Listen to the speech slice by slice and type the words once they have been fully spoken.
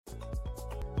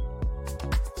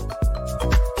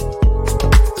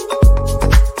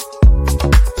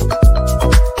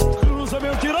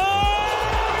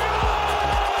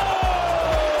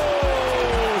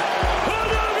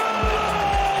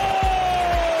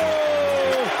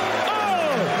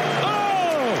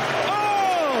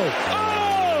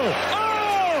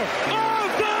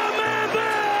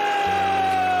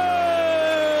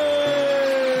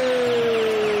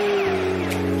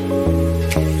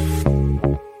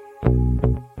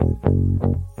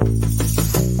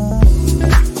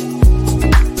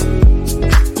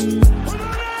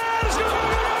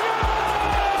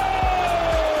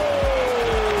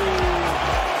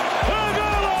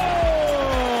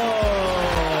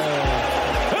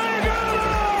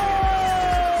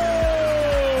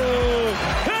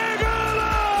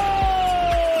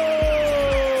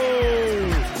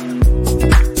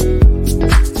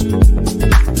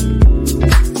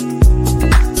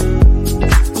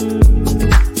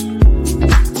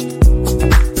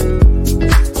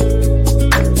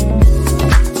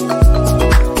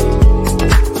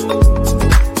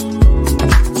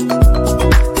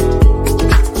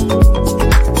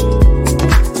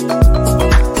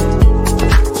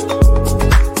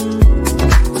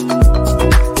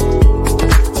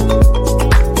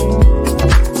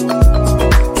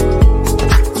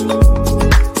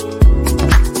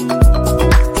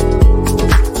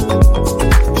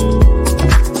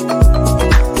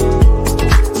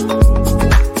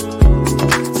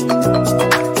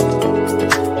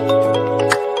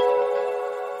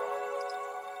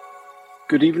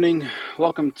Good evening.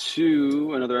 Welcome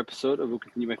to another episode of O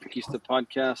Continue Benfiquista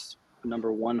podcast,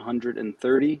 number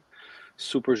 130.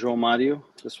 Super João Mario.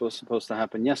 This was supposed to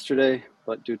happen yesterday,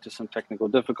 but due to some technical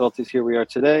difficulties, here we are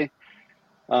today.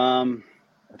 I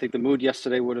think the mood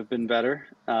yesterday would have been better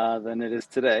than it is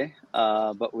today,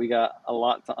 but we got a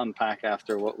lot to unpack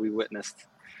after what we witnessed.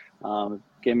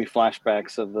 Gave me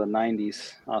flashbacks of the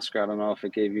 90s. Oscar, I don't know if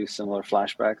it gave you similar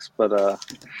flashbacks, but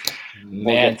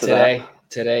Man,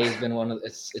 today's been one of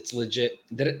it's legit.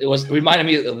 It reminded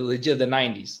me of legit the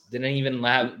 90s. Didn't even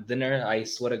have dinner. I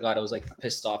swear to God, I was like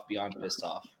pissed off beyond pissed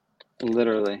off.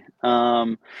 Literally.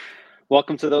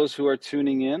 Welcome to those who are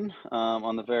tuning in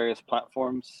on the various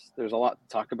platforms. There's a lot to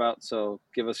talk about, so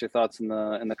give us your thoughts in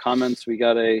the comments. We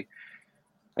got a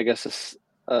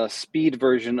speed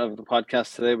version of the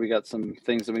podcast today. We got some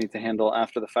things that we need to handle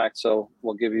after the fact, so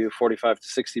we'll give you 45 to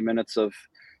 60 minutes of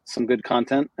some good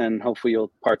content, and hopefully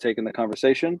you'll partake in the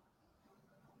conversation.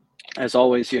 As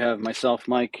always, you have myself,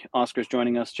 Mike, Oscar's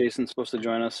joining us, Jason's supposed to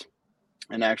join us,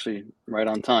 and actually right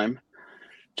on time.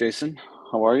 Jason,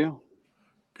 how are you?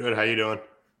 Good. How you doing?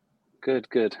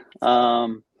 Good.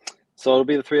 So it'll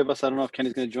be the three of us. I don't know if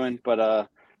Kenny's going to join, but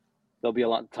there'll be a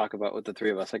lot to talk about with the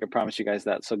three of us. I can promise you guys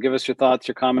that. So give us your thoughts,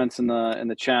 your comments in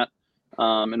the chat,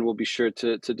 and we'll be sure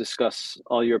to discuss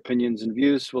all your opinions and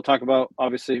views. We'll talk about,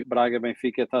 obviously, Braga,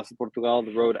 Benfica, Taça de Portugal.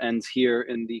 The road ends here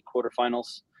in the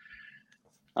quarterfinals.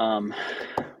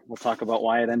 We'll talk about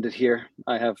why it ended here.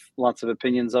 I have lots of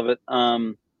opinions of it.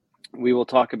 We will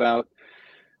talk about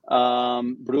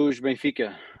Bruges,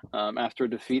 Benfica. After a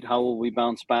defeat, how will we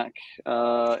bounce back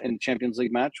in the Champions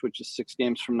League match, which is 6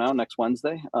 games from now, next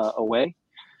Wednesday, away.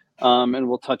 And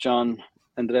we'll touch on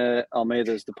André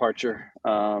Almeida's departure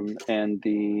and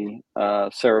the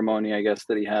ceremony, I guess,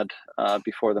 that he had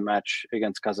before the match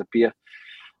against Casa Pia.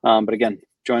 But again,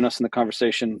 join us in the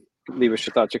conversation. Leave us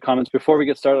your thoughts, your comments. Before we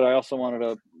get started, I also wanted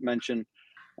to mention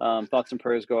thoughts and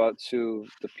prayers go out to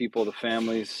the people, the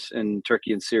families in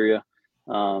Turkey and Syria.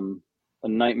 A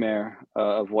nightmare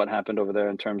of what happened over there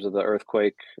in terms of the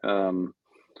earthquake.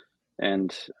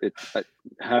 And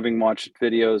having watched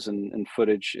videos and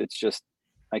footage, it's just,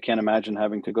 I can't imagine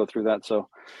having to go through that. So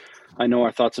I know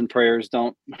our thoughts and prayers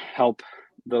don't help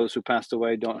those who passed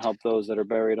away, don't help those that are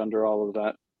buried under all of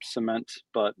that cement,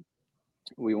 but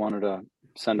we wanted to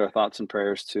send our thoughts and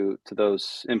prayers to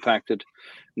those impacted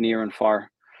near and far.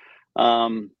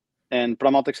 E para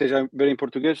a malta que esteja a ver em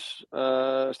português,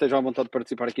 estejam à vontade de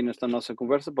participar aqui nesta nossa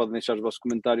conversa. Podem deixar os vossos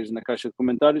comentários na caixa de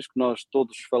comentários, que nós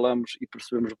todos falamos e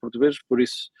percebemos o português, por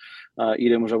isso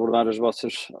iremos abordar as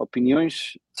vossas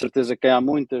opiniões. De certeza que há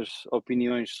muitas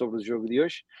opiniões sobre o jogo de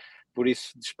hoje, por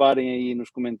isso disparem aí nos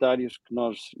comentários que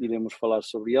nós iremos falar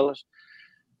sobre elas.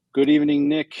 Good evening,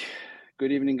 Nick.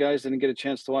 Good evening, guys. Didn't get a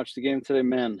chance to watch the game today,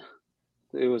 man.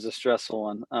 It was a stressful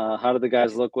one. How did the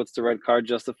guys look? What's the red card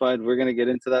justified? We're going to get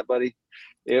into that, buddy.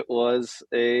 It was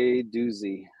a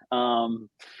doozy.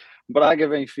 Braga,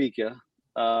 Benfica.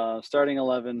 Starting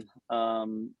 11.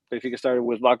 Benfica started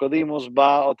with Baco Dimos,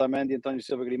 Otamendi, António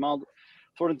Silva, Grimaldo,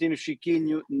 Florentino,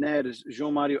 Chiquinho, Neres,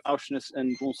 João Mário, Auschwitz,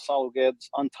 and Gonçalo Guedes,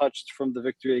 untouched from the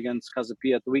victory against Casa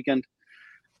Pia at the weekend.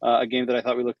 A game that I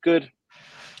thought we looked good.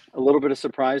 A little bit of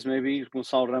surprise, maybe.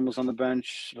 Gonçalo Ramos on the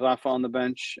bench, Rafa on the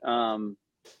bench.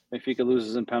 Benfica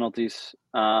loses in penalties.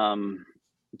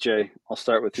 Jay, I'll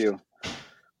start with you.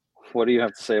 What do you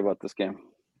have to say about this game?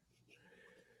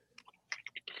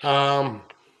 I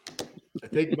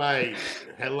think my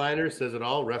headliner says it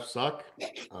all. Refs suck.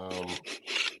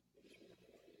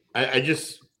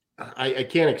 I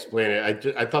can't explain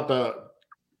it. I thought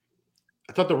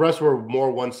the refs were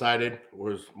more one-sided,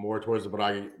 was more towards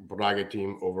the Braga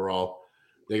team overall.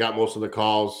 They got most of the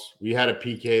calls. We had a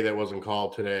PK that wasn't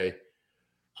called today.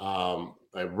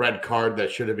 A red card that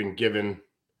should have been given.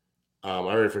 I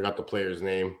already forgot the player's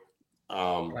name.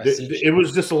 It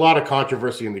was just a lot of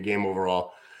controversy in the game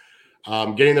overall.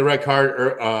 Getting the red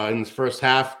card in the first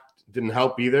half didn't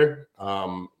help either.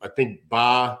 I think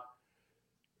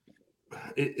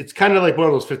it's kind of like one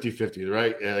of those 50-50s,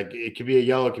 right? Like it could be a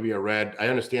yellow, it could be a red. I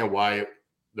understand why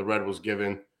the red was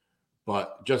given,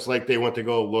 but just like they went to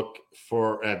go look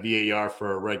for at VAR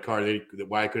for a red card,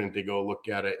 why couldn't they go look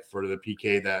at it for the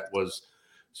PK that was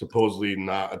supposedly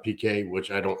not a PK, which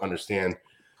I don't understand.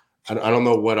 I don't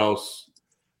know what else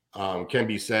can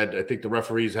be said. I think the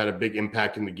referees had a big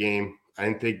impact in the game.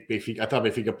 I thought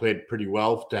Benfica played pretty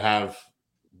well to have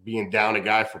being down a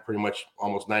guy for pretty much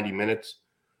almost 90 minutes.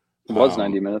 It was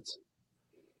 90 minutes.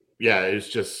 Yeah, it's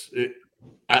just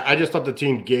I just thought the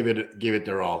team gave it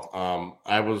their all.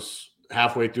 I was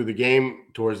halfway through the game.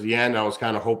 Towards the end, I was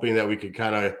kind of hoping that we could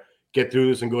kind of get through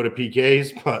this and go to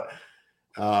PKs, but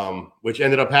which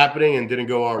ended up happening and didn't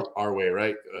go our way,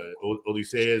 right?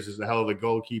 Odysseus is a hell of a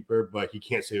goalkeeper, but he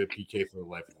can't save a PK for the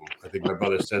life of him. I think my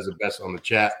brother says it best on the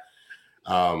chat.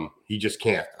 He just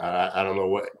can't. I don't know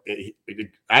what.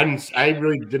 I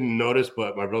really didn't notice,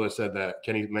 but my brother said that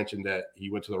Kenny mentioned that he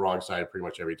went to the wrong side pretty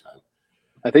much every time.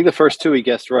 I think the first two he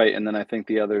guessed right, and then I think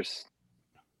the others,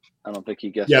 I don't think he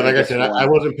guessed. Yeah, like I said, I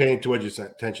wasn't paying too much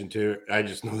attention to it. I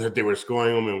just know that they were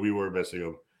scoring them and we were missing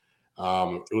them.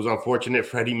 It was unfortunate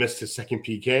Freddie missed his second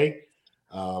PK.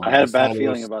 I had a bad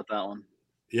feeling about that one.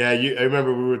 Yeah, I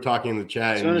remember we were talking in the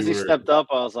chat. As soon as he stepped up,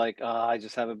 I was like, I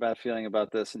just have a bad feeling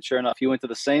about this. And sure enough, he went to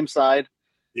the same side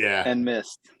and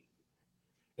missed.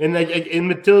 And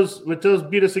Matil's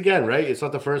beat us again, right? It's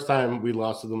not the first time we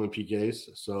lost to them in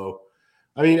PKs. So,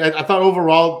 I mean, I thought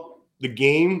overall the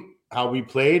game, how we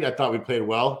played, I thought we played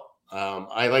well.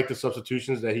 I like the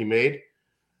substitutions that he made.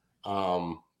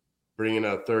 Bringing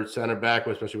a third center back,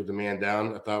 especially with the man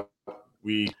down. I thought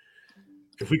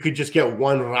if we could just get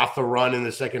one Rafa run in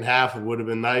the second half, it would have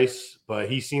been nice. But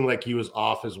he seemed like he was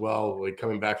off as well, like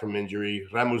coming back from injury.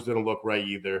 Ramos didn't look right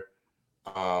either.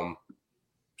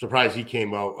 Surprised he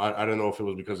came out. I don't know if it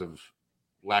was because of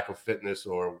lack of fitness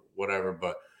or whatever,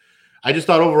 but I just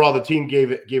thought overall the team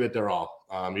gave it their all.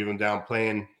 Even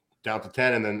playing down to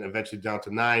 10 and then eventually down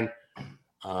to 9.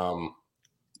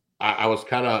 I was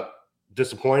kind of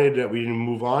disappointed that we didn't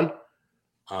move on.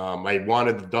 I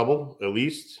wanted the double at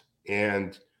least.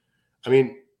 And I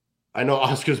mean, I know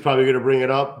Oscar's probably going to bring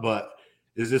it up, but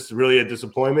is this really a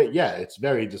disappointment? Yeah, it's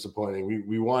very disappointing.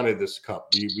 We wanted this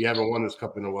cup. We haven't won this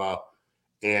cup in a while.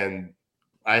 And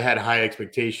I had high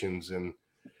expectations, and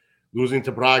losing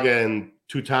to Braga in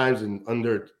 2 times in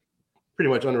pretty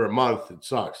much under a month, it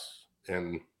sucks.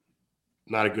 And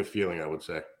not a good feeling, I would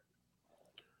say.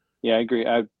 Yeah, I agree.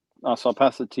 So I'll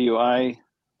pass it to you. I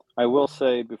will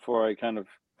say, before I kind of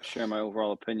share my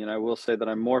overall opinion, I will say that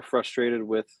I'm more frustrated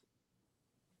with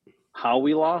how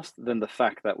we lost than the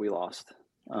fact that we lost.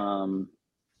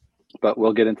 But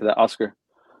we'll get into that. Oscar,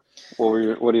 what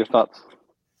are your thoughts?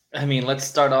 I mean, let's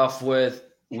start off with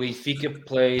Benfica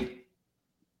played,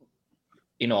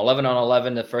 11 on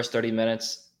 11 the first 30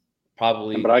 minutes.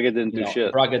 Probably and Braga didn't do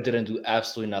shit. Braga didn't do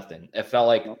absolutely nothing. It felt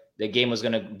like the game was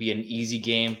going to be an easy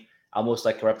game, almost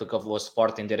like a replica of what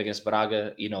Sporting did against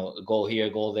Braga. A goal here,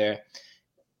 goal there.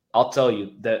 I'll tell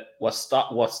you that what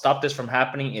stopped this from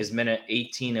happening is minute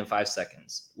 18 and 5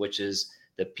 seconds, which is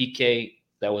the PK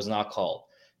that was not called.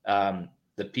 The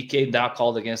PK not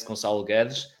called against Gonçalo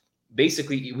Guedes.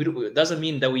 Basically, it doesn't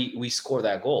mean that we score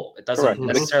that goal. It doesn't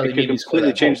necessarily mean we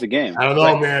completely change the game. I don't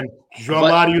know, man. João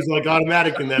Mario's like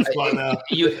automatic in that spot now.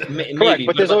 Maybe,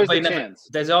 but there's always a chance.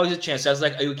 There's always a chance. That's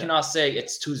like you cannot say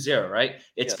it's 2-0, right?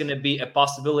 It's going to be a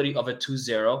possibility of a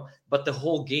 2-0, but the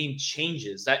whole game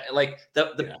changes. That like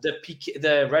the PK,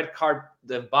 the red card,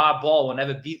 the ball will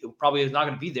never be probably not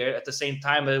going to be there at the same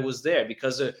time it was there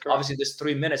because obviously there's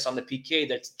 3 minutes on the PK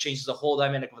that changes the whole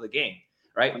dynamic of the game.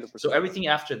 Right. 100%. So everything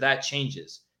after that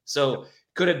changes. So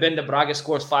could have been the Braga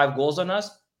scores 5 goals on us,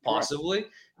 possibly.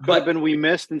 Could have been we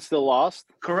missed and still lost.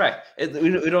 Correct.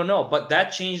 We don't know. But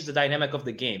that changed the dynamic of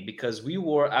the game because we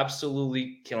were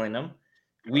absolutely killing them.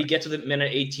 We get to the minute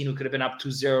 18, we could have been up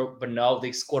 2-0, but no,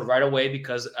 they scored right away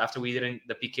because after the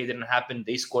PK didn't happen,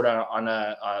 they scored on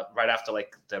a right after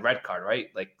like the red card, right?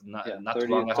 Like not too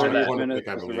long after that. Minute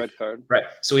was the red card. Right.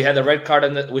 So we had the red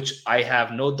card which I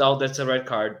have no doubt that's a red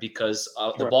card because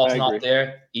the ball's not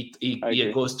there.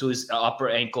 It goes to his upper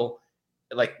ankle.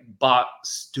 Like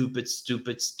stupid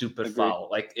foul.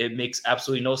 Like it makes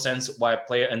absolutely no sense why a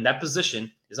player in that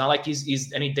position, it's not like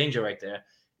he's any danger right there.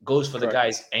 Goes for the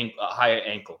guy's higher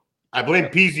ankle. I blame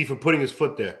Pizzi for putting his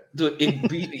foot there. Dude,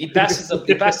 he passes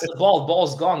the ball.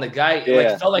 Ball's gone. The guy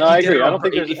felt like I he did agree. it. I don't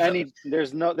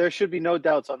think there should be no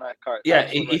doubts on that card. Yeah,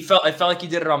 I felt like he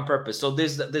did it on purpose. So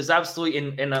there's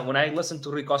absolutely when I listened to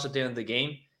Rui Costa at the end of the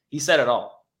game, he said it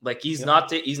all. Like he's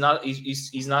not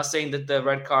saying that the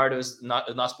red card is not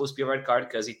supposed to be a red card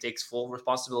because he takes full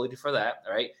responsibility for that.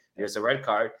 Right? There's a red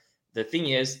card. The thing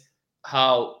is,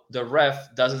 how the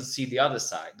ref doesn't see the other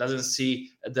side, doesn't see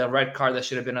the red card that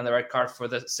should have been on the red card for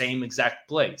the same exact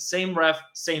play. Same ref,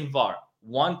 same VAR.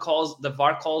 The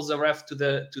VAR calls the ref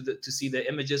to see the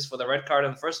images for the red card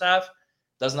in the first half,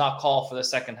 does not call for the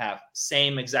second half.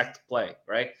 Same exact play,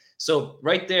 right? So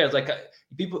right there, like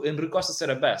people in Rui Costa said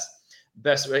it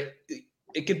best, right?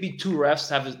 It could be 2 refs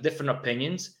have different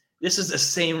opinions. This is the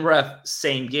same ref,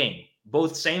 same game.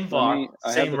 Both same VAR,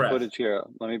 same ref. Footage here.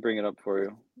 Let me bring it up for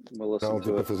you. We'll listen Penalti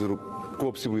to para it. fazer com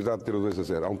a possibilidade de ter o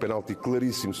 2-0. Há um penalti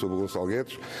claríssimo sobre o Gonçalo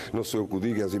Guedes, não sou eu que o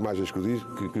digo, é as imagens que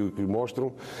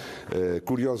mostram.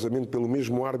 Curiosamente, pelo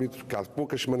mesmo árbitro que há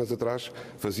poucas semanas atrás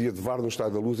fazia de VAR no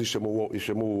Estádio da Luz e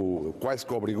chamou quase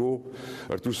que obrigou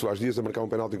Artur Soares Dias a marcar um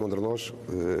penalti contra nós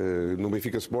no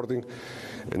Benfica Sporting,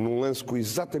 num lance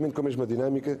exatamente com a mesma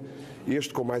dinâmica,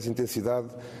 este com mais intensidade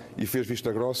e fez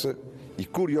vista grossa. E,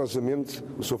 curiosamente,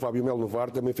 o Sr. Fábio Melo no VAR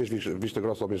também fez vista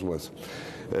grossa ao mesmo lance.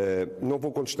 Não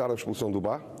vou contestar a expulsão do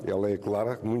Bá, ela é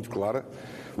clara, muito clara.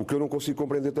 O que eu não consigo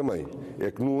compreender também é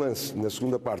que no lance, na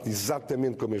segunda parte,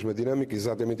 exatamente com a mesma dinâmica,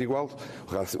 exatamente igual,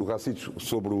 o Racic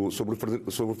sobre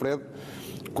o Fred,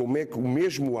 como é que o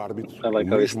mesmo árbitro,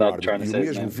 e o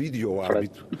mesmo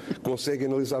vídeo-árbitro consegue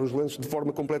analisar os lances de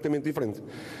forma completamente diferente.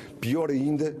 Pior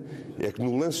ainda é que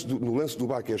no lance do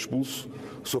Bá, que é expulso,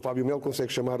 o Sr. Fábio Melo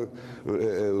consegue chamar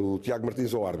o Tiago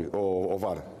Martins ao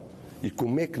VAR. E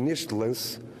como é que neste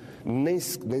lance, nem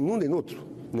num nem noutro,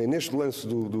 nem neste lance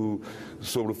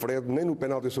sobre o Fred, nem no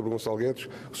penalti sobre o Gonçalo Guedes,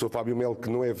 o Sr. Fábio Melo, que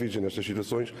não é virgem nestas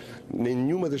situações,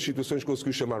 nenhuma das situações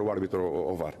conseguiu chamar o árbitro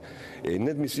ao VAR. É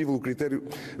inadmissível o critério,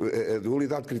 a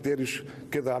dualidade de critérios,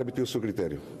 cada árbitro tem o seu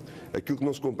critério. Aquilo que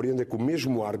não se compreende é que o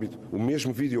mesmo árbitro, o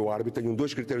mesmo vídeo-árbitro, tenham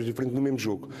dois critérios diferentes no mesmo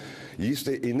jogo. E isso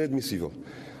é inadmissível.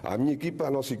 À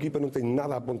nossa equipa não tem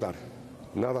nada a apontar.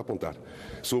 Nada a apontar.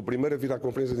 Sou o primeiro a vir à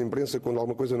conferência de imprensa quando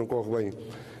alguma coisa não corre bem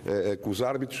com os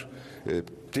árbitros.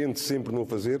 Tento sempre não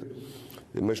fazer,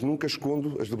 mas nunca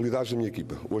escondo as debilidades da minha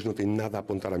equipa. Hoje não tenho nada a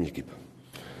apontar à minha equipa.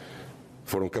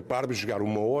 Foram capazes de jogar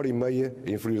 1h30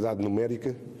 em inferioridade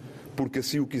numérica porque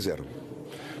assim o quiseram.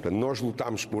 Portanto, nós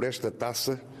lutámos por esta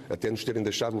taça até nos terem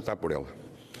deixado lutar por ela.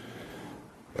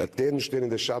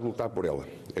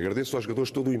 Agradeço aos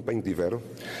jogadores todo o empenho que tiveram.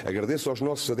 Agradeço aos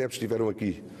nossos adeptos que estiveram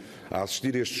aqui a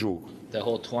assistir a este jogo.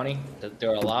 Por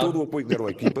todo o apoio que deram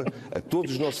à equipa. A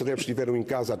todos os nossos adeptos que estiveram em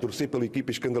casa a torcer pela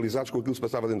equipa, escandalizados com aquilo que se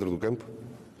passava dentro do campo.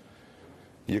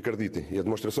 E acreditem, a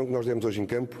demonstração que nós demos hoje em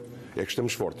campo é que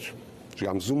estamos fortes.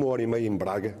 Jogámos 1h30 em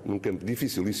Braga, num campo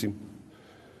dificilíssimo.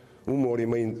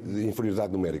 1h30 de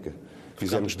inferioridade numérica.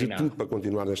 Fizemos de tudo para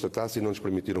continuar nesta taça e não nos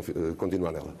permitiram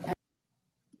continuar nela.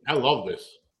 I love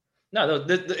this. No,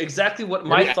 exactly what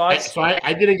my thoughts.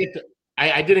 I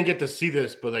didn't get to see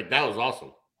this, but like that was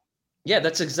awesome. Yeah,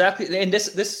 that's exactly. And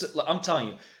this I'm telling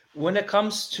you, when it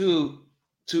comes to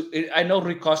I know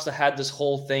Rui Costa had this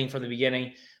whole thing from the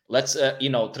beginning. Let's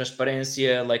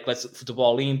transparencia, like let's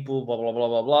futebol limpo, blah blah blah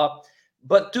blah blah.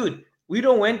 But dude, we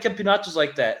don't win campeonatos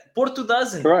like that. Porto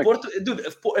doesn't. Correct.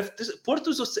 If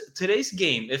Porto's today's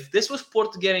game, if this was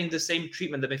Porto getting the same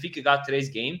treatment that Benfica got today's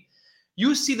game,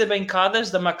 you see the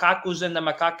bancadas, the macacos and the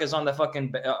macacas on the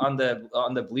fucking on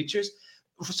the bleachers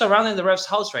surrounding the ref's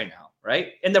house right now,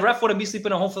 right? And the ref wouldn't be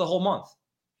sleeping at home for the whole month,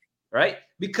 right?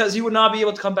 Because he would not be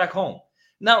able to come back home.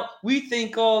 Now we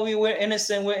think, we're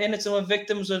innocent, we're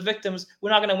victims. We're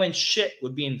not gonna win shit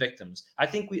with being victims. I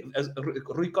think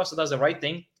Rui Costa does the right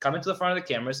thing, come into the front of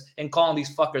the cameras and calling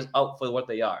these fuckers out for what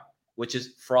they are, which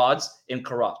is frauds and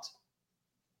corrupt.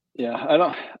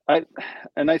 Yeah,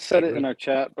 I said it in our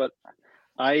chat, but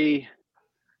I'm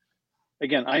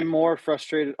more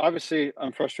frustrated. Obviously,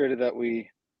 I'm frustrated that we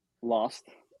lost.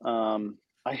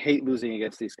 I hate losing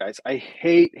against these guys. I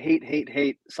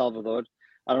hate Salvador.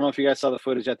 I don't know if you guys saw the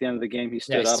footage at the end of the game. He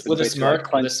stood up with a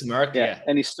smirk. Yeah,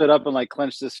 and he stood up and like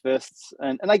clenched his fists.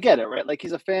 And I get it, right? Like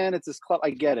he's a fan. It's his club.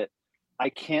 I get it. I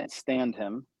can't stand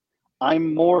him.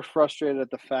 I'm more frustrated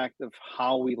at the fact of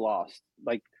how we lost.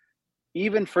 Like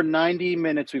even for 90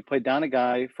 minutes, we played down a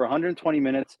guy. For 120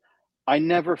 minutes, I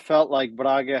never felt like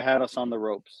Braga had us on the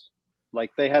ropes.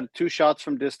 Like they had 2 shots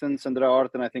from distance, and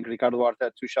I think Ricardo Duarte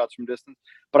had 2 shots from distance.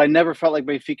 But I never felt like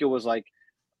Benfica was like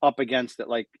up against it,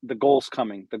 like the goal's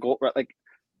coming. Like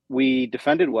we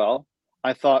defended well.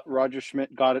 I thought Roger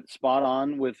Schmidt got it spot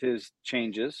on with his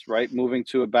changes, right? Moving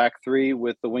to a back 3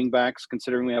 with the wing backs,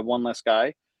 considering we have one less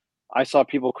guy. I saw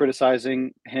people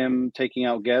criticizing him taking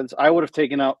out Guedes. I would have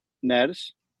taken out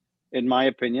Neres, in my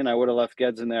opinion. I would have left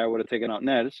Guedes in there. I would have taken out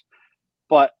Neres.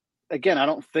 But again, I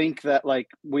don't think that like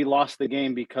we lost the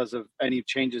game because of any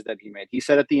changes that he made. He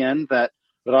said at the end that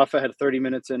Rafa had 30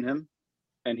 minutes in him,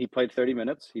 and he played 30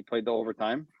 minutes. He played the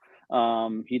overtime.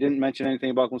 He didn't mention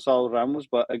anything about Gonçalo Ramos,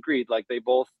 but agreed. Like they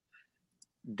both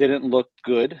didn't look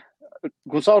good.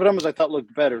 Gonçalo Ramos, I thought,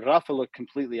 looked better. Rafa looked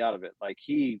completely out of it. Like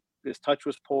his touch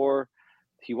was poor.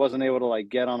 He wasn't able to like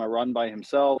get on a run by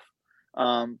himself.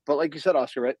 But like you said,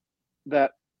 Oscar, right?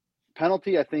 That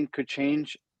penalty, I think, could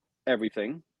change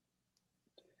everything.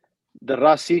 The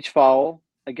Racic foul,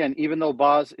 again, even though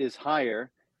Baz is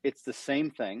higher, it's the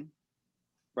same thing,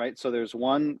 right? So there's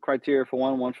one criteria for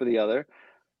one for the other.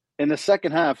 In the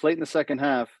second half, late in the second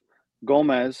half,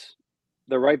 Gomez,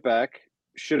 the right back,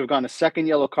 should have gotten a second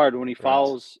yellow card when he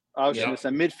fouls Auschwitz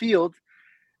at midfield.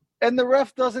 And the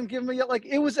ref doesn't give him a yellow. Like,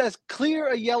 it was as clear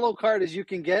a yellow card as you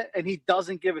can get, and he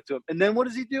doesn't give it to him. And then what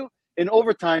does he do? In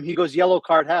overtime, he goes yellow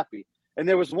card happy. And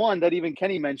there was one that even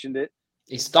Kenny mentioned it.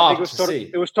 He stopped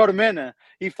It was Tormena.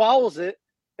 He fouls it,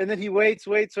 and then he waits.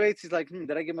 He's like,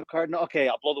 did I give him a card? No. Okay,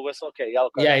 I'll blow the whistle. Okay, yellow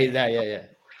card. Yeah.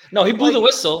 No, he blew the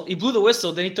whistle.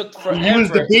 Then he took forever. He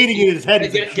was debating in his head.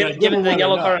 Give him the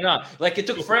yellow card or not. Like, it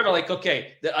took forever. Like,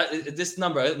 okay, this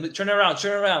number. Turn around.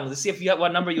 Let's see if you have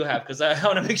what number you have, because I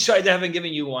want to make sure I haven't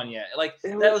given you one yet. Like,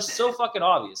 that was so fucking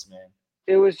obvious, man.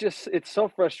 It's so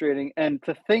frustrating. And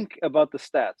to think about the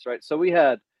stats, right? So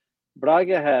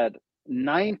Braga had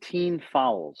 19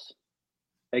 fouls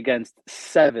against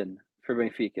 7 for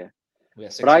Benfica.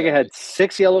 Braga had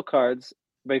 6 yellow cards.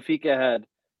 Benfica had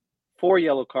 4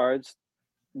 yellow cards.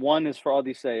 1 is for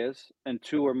Odysseas, and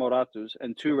 2 are Moratus,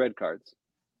 and 2 red cards.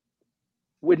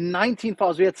 With 19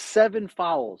 fouls, we had 7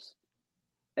 fouls,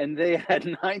 and they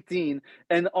had 19.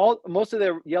 And most of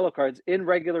their yellow cards in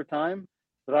regular time,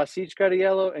 Rasic got a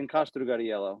yellow and Castro got a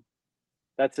yellow.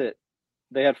 That's it.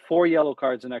 They had 4 yellow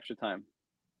cards in extra time.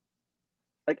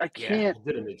 Like, I can't.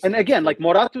 And again, like,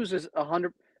 Moratus is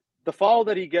 100. The foul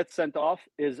that he gets sent off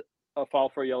is a foul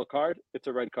for a yellow card. It's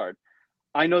a red card.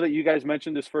 I know that you guys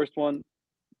mentioned his first one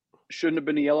shouldn't have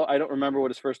been a yellow. I don't remember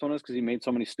what his first one is because he made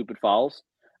so many stupid fouls.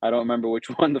 I don't remember which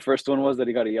one the first one was that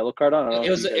he got a yellow card on. It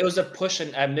was a push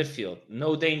at midfield.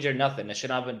 No danger, nothing. It should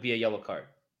not be a yellow card.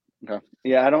 Okay.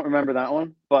 Yeah, I don't remember that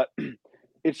one, but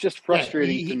it's just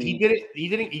frustrating to me.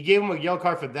 He gave him a yellow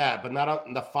card for that, but not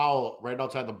on the foul right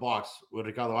outside the box with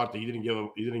Ricardo Horta. He didn't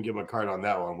give him a card on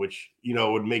that one, which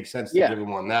would make sense to give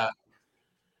him on that.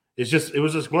 It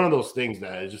was just one of those things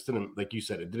that it just didn't, like you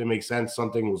said, it didn't make sense.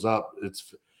 Something was up.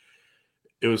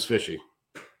 It was fishy.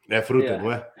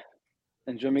 Yeah.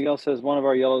 And Joe Miguel says one of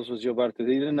our yellows was Gilberto.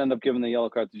 He didn't end up giving the yellow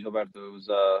card to Gilberto. It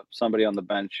was somebody on the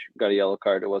bench got a yellow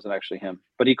card. It wasn't actually him,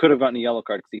 but he could have gotten a yellow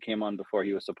card because he came on before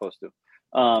he was supposed to.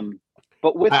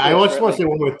 But I just want to say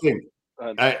one more thing.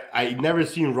 I never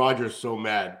seen Rogers so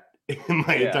mad in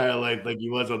my entire life like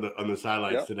he was on the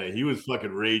sidelines today. He was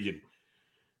fucking raging.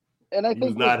 And I think he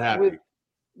was not happy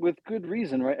with good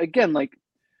reason, right? Again, like,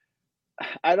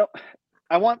 I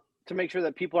want to make sure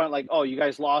that people aren't like, oh, you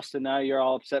guys lost and now you're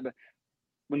all upset. But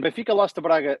when Benfica lost to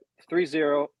Braga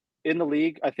 3-0 in the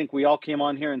league, I think we all came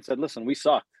on here and said, listen, we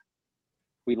sucked.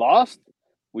 We lost.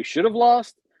 We should have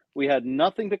lost. We had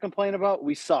nothing to complain about.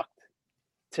 We sucked.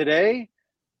 Today,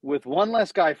 with one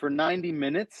less guy for 90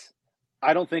 minutes,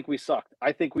 I don't think we sucked.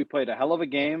 I think we played a hell of a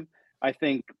game. I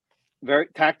think very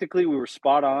tactically we were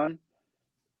spot on.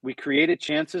 We created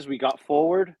chances. We got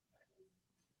forward.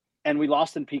 And we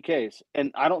lost in PKs.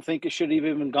 And I don't think it should have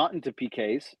even gotten to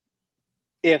PKs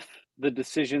if the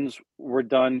decisions were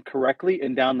done correctly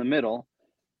and down the middle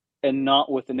and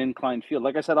not with an inclined field.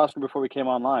 Like I said, Oscar, before we came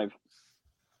on live,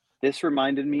 this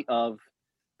reminded me of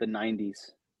the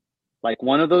 90s. Like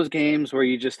one of those games where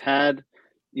you just had,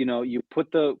 you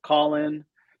put the call in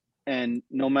and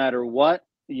no matter what,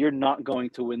 you're not going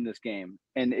to win this game.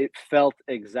 And it felt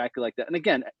exactly like that. And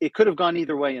again, it could have gone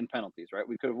either way in penalties, right?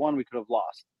 We could have won, we could have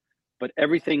lost. But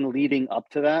everything leading up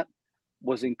to that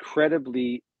was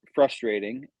incredibly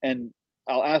frustrating. And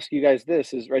I'll ask you guys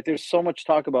this is, right, there's so much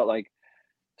talk about like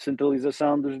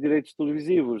centralização dos direitos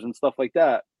televisivos and stuff like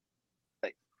that.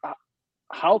 Like,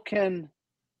 how can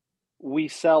we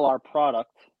sell our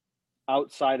product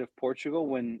outside of Portugal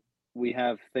when we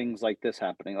have things like this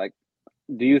happening? Like,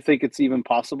 do you think it's even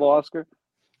possible, Oscar?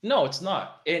 No, it's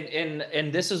not.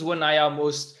 And this is when I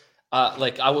almost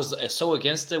I was so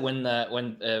against it when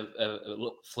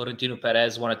Florentino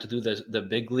Perez wanted to do the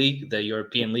big league, the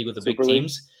European league with the big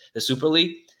teams, the Super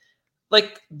League.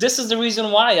 Like, this is the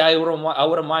reason why I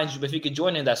wouldn't mind Benfica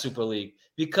joining that Super League,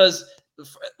 because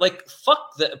like,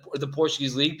 fuck the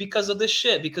Portuguese league because of this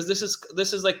shit. Because this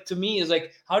is like, to me, is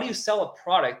like, how do you sell a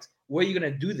product where you're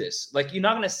gonna do this? Like, you're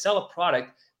not gonna sell a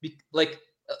product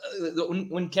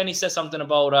when Kenny says something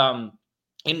about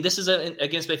and this is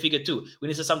against Benfica too. When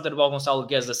he said something about Gonçalo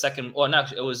Guedes, the second, or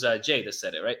not, it was Jay that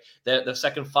said it, right? The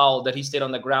second foul that he stayed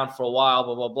on the ground for a while,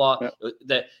 blah blah blah.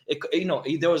 Yeah.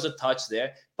 There was a touch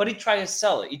there, but he tried to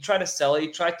sell it. He tried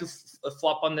to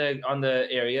flop on the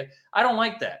area. I don't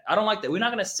like that. We're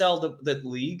not gonna sell the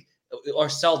league or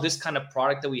sell this kind of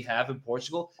product that we have in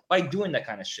Portugal by doing that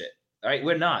kind of shit. All right,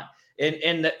 we're not.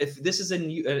 And if this is in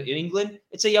England,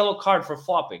 it's a yellow card for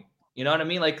flopping. You know what I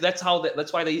mean? Like, that's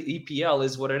why the EPL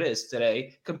is what it is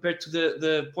today compared to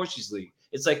the Portuguese league.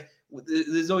 It's like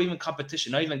there's no even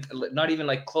competition, not even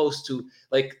like close to,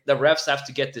 like, the refs have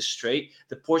to get this straight.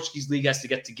 The Portuguese league has to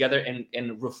get together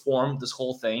and reform this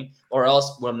whole thing, or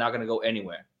else we're not going to go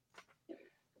anywhere.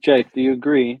 Jake, do you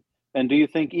agree? And do you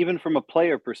think, even from a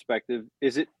player perspective,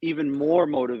 is it even more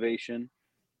motivation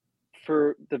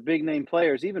for the big name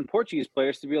players, even Portuguese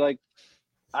players, to be like,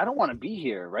 I don't want to be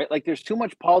here, right? Like, there's too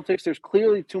much politics. There's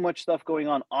clearly too much stuff going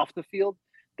on off the field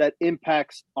that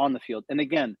impacts on the field. And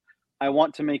again, I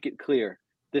want to make it clear,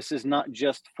 this is not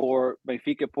just for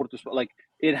Benfica, Porto. Like,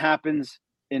 it happens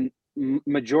in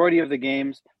majority of the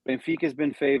games. Benfica has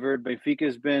been favored. Benfica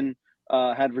has been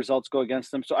had results go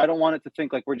against them. So I don't want it to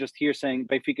think like we're just here saying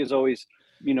Benfica is always,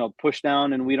 pushed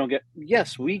down and we don't get.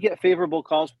 Yes, we get favorable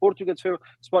calls. Porto gets favorable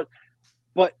spot,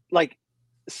 but like,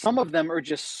 some of them are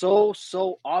just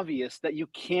so obvious that you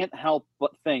can't help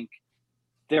but think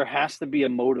there has to be a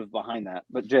motive behind that.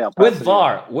 But Jay, with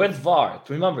VAR,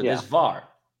 remember, there's VAR.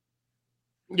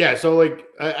 Yeah, so like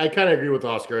I kind of agree with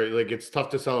Oscar. Like, it's tough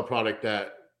to sell a product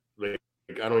that like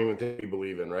I don't even think we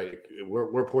believe in, right?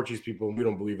 We're Portuguese people and we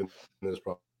don't believe in this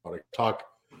product. Talk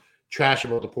trash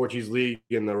about the Portuguese league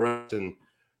and the rest, and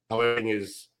how everything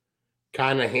is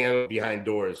kind of handled behind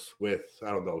doors with,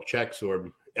 I don't know, checks or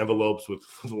envelopes with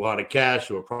a lot of cash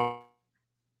or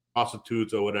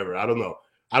prostitutes or whatever. I don't know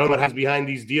what happens behind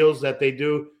these deals that they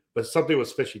do, but something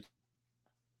was fishy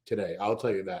today. I'll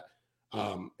tell you that.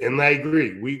 And I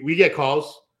agree. We get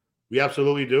calls. We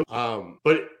absolutely do.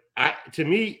 But to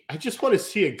me, I just want to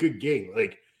see a good game.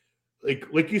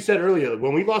 Like you said earlier,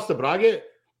 when we lost to Braga,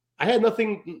 I had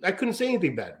nothing. I couldn't say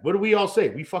anything bad. What do we all say?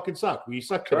 We fucking suck. We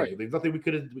suck today. Right. There's nothing we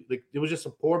could have. Like, it was just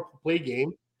a poor play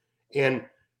game. And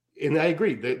I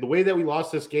agree. The way that we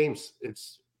lost this game,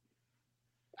 it's,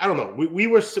 I don't know. We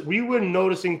were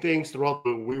noticing things throughout.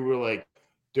 We were like,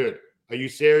 dude, are you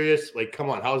serious? Like,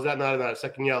 come on. How is that not a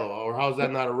second yellow? Or how is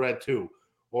that not a red too?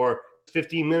 Or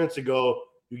 15 minutes ago,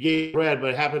 you gave red,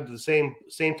 but it happened to the same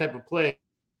type of play,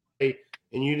 and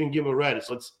you didn't give a red.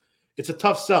 So it's a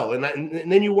tough sell. And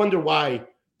then you wonder why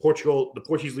the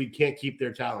Portuguese league can't keep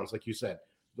their talents, like you said.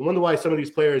 You wonder why some of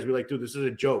these players be like, dude, this is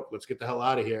a joke. Let's get the hell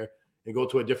out of here and go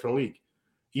to a different league.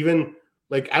 Even,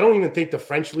 like, I don't even think the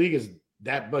French league is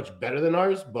that much better than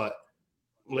ours, but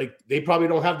like, they probably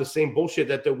don't have the same bullshit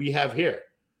that we have here.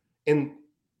 And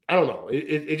I don't know.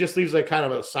 It just leaves like kind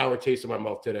of a sour taste in my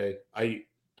mouth today. I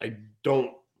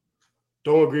don't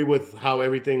agree with how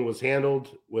everything was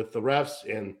handled with the refs,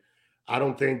 and I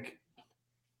don't think.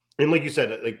 And like you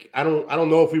said, like I don't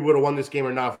know if we would have won this game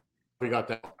or not if we got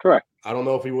that. Correct. I don't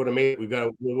know if we would have made. We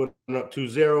would have been up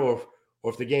 2-0,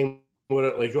 or if the game would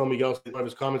have, like João Miguel said in one of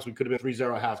his comments, we could have been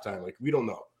 3-0 at halftime. Like, we don't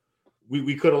know.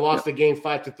 We could have lost the game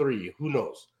 5-3. Who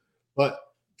knows? But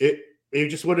it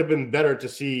just would have been better to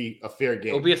see a fair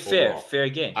game. It'll be a fair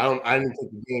game.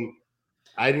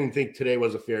 I didn't think today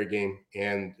was a fair game,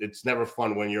 and it's never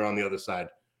fun when you're on the other side.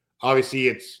 Obviously,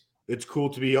 it's cool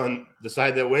to be on the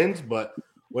side that wins, but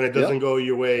when it doesn't go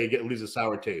your way, it leaves a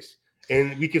sour taste.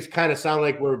 And we could kind of sound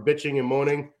like we're bitching and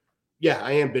moaning. Yeah,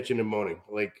 I am bitching and moaning.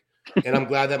 Like, and I'm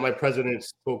glad that my president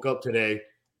spoke up today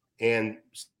and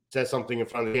said something in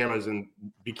front of the cameras and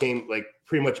became like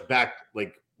pretty much back,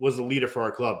 like was the leader for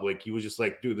our club. Like, he was just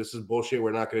like, dude, this is bullshit.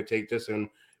 We're not going to take this, and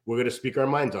we're going to speak our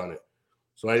minds on it.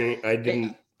 So I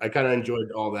kind of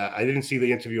enjoyed all that. I didn't see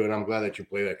the interview, and I'm glad that you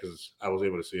played that because I was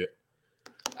able to see it.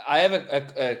 I have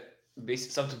a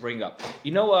basic something to bring up.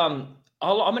 You know,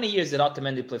 how many years did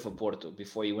Otamendi play for Porto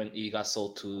before he got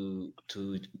sold to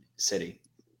City?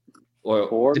 Or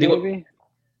four, did maybe?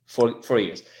 4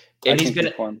 years. And he's been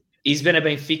at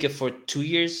Benfica for 2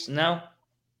 years now.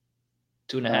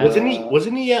 2.5.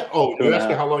 Wasn't he yet? Oh, you're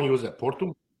asking how long he was at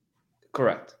Porto?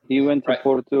 Correct. He went to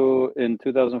Porto in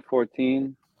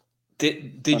 2014.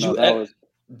 Did you ever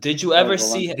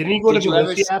see him? Didn't he go to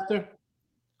Valencia after?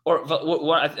 Or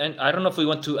I don't know if we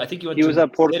went to. I think he was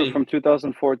at Porto from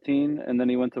 2014, and then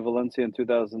he went to Valencia in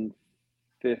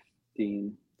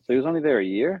 2015. So he was only there a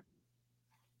year.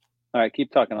 All right,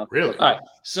 keep talking. Really? All right.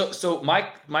 So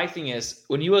my thing is,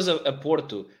 when he was at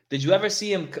Porto, did you ever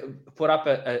see him put up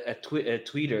a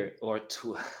tweeter or a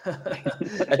tweet?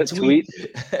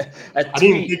 I didn't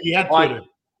think he had Twitter.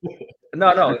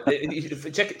 No.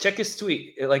 Check his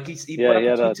tweet. Like he put up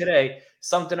a tweet today,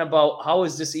 something about how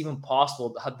is this even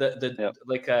possible? How the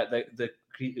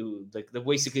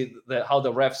basically how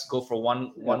the refs go for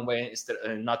one way instead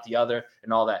and not the other,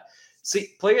 and all that.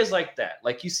 See, players like that,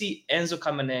 like you see Enzo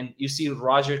coming in, you see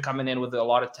Roger coming in with a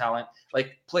lot of talent.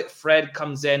 Like Fred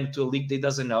comes in to a league they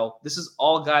doesn't know. This is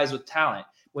all guys with talent.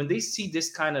 When they see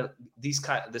this kind of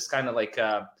like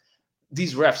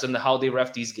these refs and how they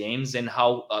ref these games and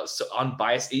how so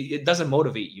unbiased, it doesn't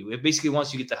motivate you. It basically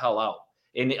wants you to get the hell out.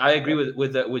 And I agree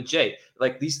with Jay.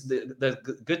 Like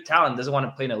the good talent doesn't want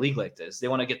to play in a league like this. They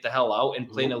want to get the hell out and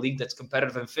play in a league that's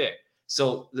competitive and fair.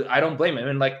 So I don't blame him.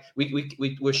 And like we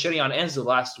were shitting on Enzo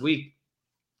last week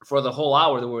for the whole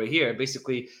hour that we were here,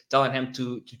 basically telling him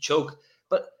to choke.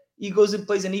 But he goes and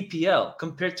plays an EPL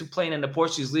compared to playing in the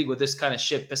Portuguese league with this kind of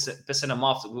shit, pissing him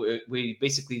off. We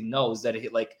basically knows that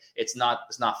it's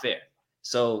not fair.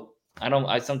 So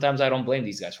sometimes I don't blame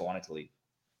these guys for wanting to leave.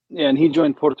 Yeah, and he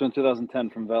joined Porto in 2010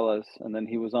 from Vélez, and then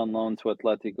he was on loan to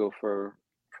Atletico for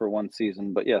one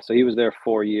season. But yeah, so he was there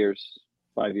 5 years.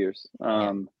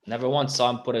 Never once saw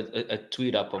him put a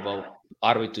tweet up about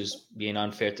arbiters being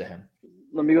unfair to him.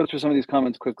 Let me go through some of these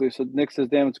comments quickly. So Nick says,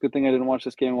 damn, it's a good thing I didn't watch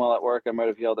this game while at work. I might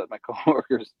have yelled at my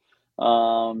coworkers.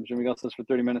 Jim Miguel says, for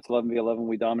 30 minutes, 11v11,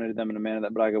 we dominated them in a manner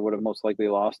that Braga would have most likely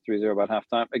lost 3-0 about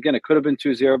halftime. Again, it could have been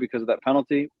 2-0 because of that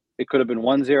penalty. It could have been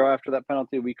 1-0 after that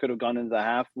penalty. We could have gone into the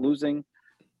half losing.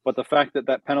 But the fact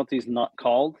that penalty is not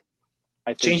called,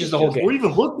 I think changes the whole game. Or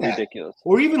even looked at. Ridiculous.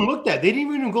 Or even looked at. They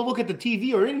didn't even go look at the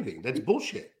TV or anything. That's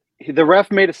bullshit. The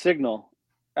ref made a signal.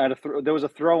 There was a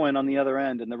throw-in on the other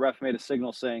end, and the ref made a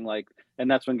signal saying, like, and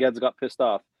that's when Guedes got pissed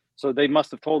off. So they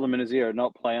must have told him in his ear, no,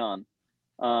 play on.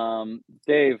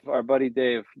 Dave, our buddy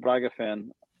Dave, Braga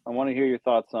fan, I want to hear your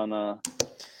thoughts on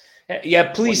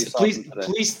yeah, please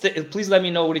let me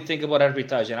know what you think about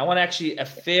arbitrage. And I want actually a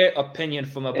fair opinion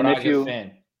from a Braga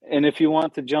fan. And if you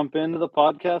want to jump into the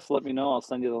podcast, let me know. I'll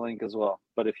send you the link as well.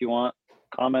 But if you want,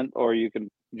 comment, or you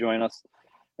can join us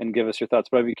and give us your thoughts.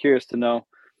 But I'd be curious to know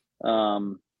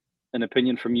an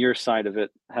opinion from your side of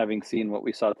it, having seen what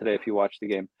we saw today if you watched the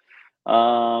game.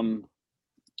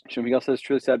 Miguel says,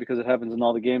 truly sad because it happens in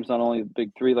all the games, not only the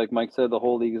big three. Like Mike said, the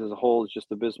whole league as a whole is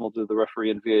just abysmal due to the referee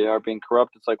and VAR being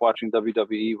corrupt. It's like watching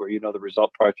WWE where you know the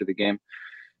result prior to the game.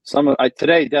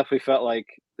 Today definitely felt like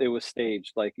it was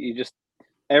staged. Like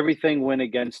everything went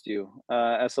against you.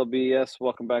 SLB, yes,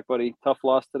 welcome back, buddy. Tough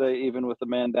loss today, even with the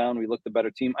man down. We looked a better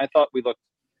team. I thought we looked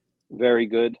very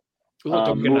good. We looked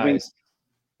organized.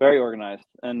 Very organized.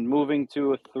 And moving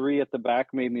to a 3 at the back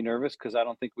made me nervous because I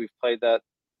don't think we've played that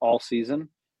all season.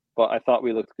 But I thought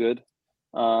we looked good.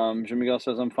 Jim Miguel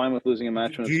says, I'm fine with losing a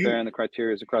match when it's fair and the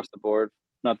criteria is across the board.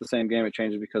 Not the same game. It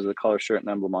changes because of the color shirt and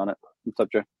emblem on it. What's up,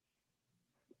 Jay?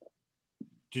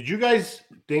 Did you guys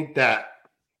think that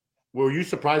 – were you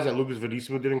surprised that Lucas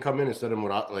Verissimo didn't come in instead of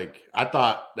Morata? Like, I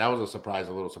thought that was a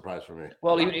little surprise for me.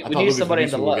 Well, we need somebody in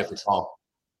the left.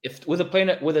 If with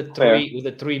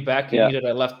a three back, you needed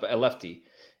a lefty,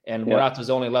 and Morata's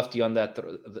only lefty on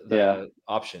that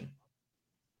option.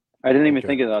 I didn't even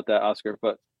think about that, Oscar,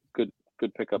 but good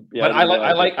pickup. Yeah, but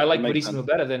I like Verissimo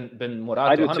better than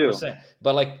Morata. I do 100%. too.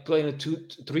 But like playing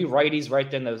three righties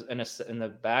right in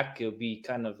the back, it would be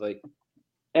kind of like.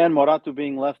 And Morata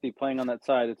being lefty, playing on that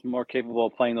side, it's more capable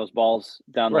of playing those balls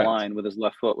down the line with his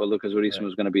left foot, where Lucas Verissimo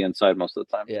is going to be inside most of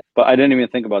the time. Yeah. But I didn't even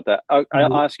think about that.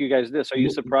 I'll ask you guys this: are you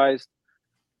surprised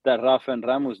that Rafa and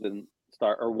Ramos didn't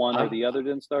start, or one or the other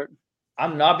didn't start?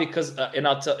 I'm not because, and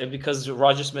I'll tell because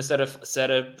Roger Smith said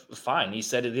it fine. He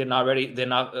said they're not ready. They're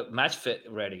not match fit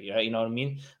ready. Right? You know what I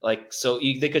mean? Like, so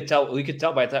we could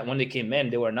tell by that when they came in,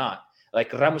 they were not.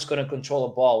 Like, Ramos couldn't control a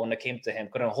ball when it came to him,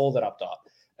 couldn't hold it up top.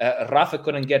 Rafa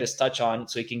couldn't get his touch on,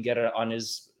 so he can get it on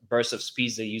his burst of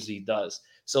speeds that he usually does.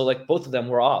 So like both of them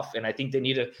were off, and I think they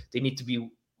need to be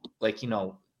like,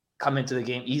 come into the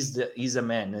game. He's the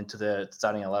man into the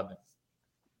starting 11.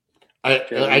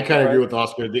 I kind of agree with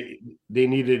Oscar. They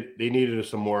needed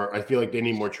some more. I feel like they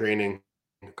need more training,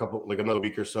 another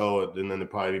week or so, and then they'll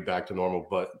probably be back to normal.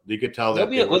 But you could tell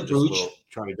that they were just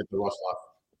trying to get the rust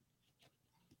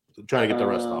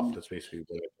off. That's basically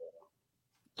it.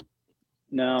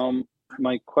 Now,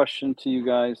 my question to you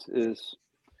guys is,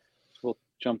 we'll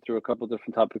jump through a couple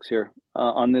different topics here.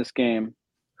 On this game,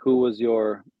 who was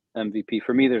your MVP?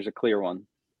 For me, there's a clear one,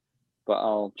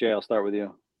 but Jay, I'll start with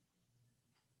you.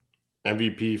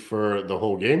 MVP for the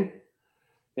whole game?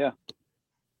 Yeah.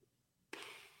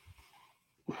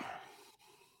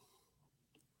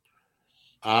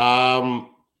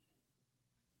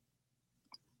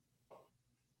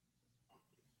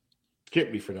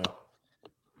 Skip me for now.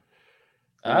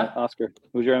 Oscar,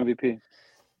 who's your MVP?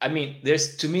 I mean,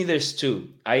 there's two.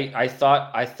 I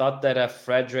thought that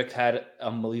Frederick had an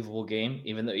unbelievable game,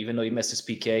 even though he missed his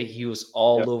PK. He was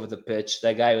all over the pitch.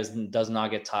 That guy does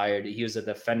not get tired. He was a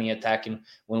defending, attacking.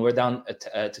 When we're down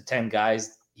to 10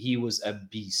 guys, he was a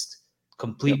beast,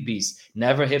 complete beast.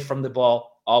 Never hit from the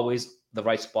ball, always the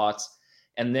right spots.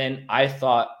 And then I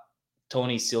thought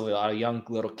Tony Silva, a young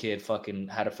little kid, fucking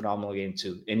had a phenomenal game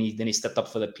too. And then he stepped up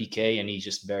for the PK and he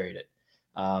just buried it.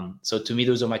 So to me,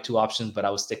 those are my two options, but I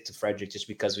would stick to Frederick just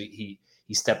because he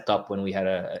stepped up when we had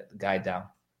a guy down.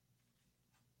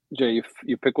 Jay,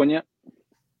 you pick one yet?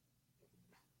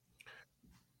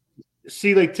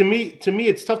 See, like to me,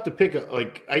 it's tough to pick.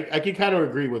 Like I can kind of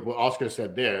agree with what Oscar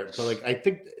said there, but like I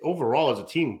think overall as a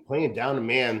team playing down a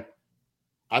man,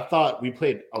 I thought we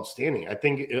played outstanding. I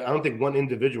don't think one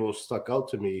individual stuck out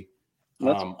to me.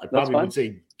 I probably would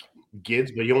say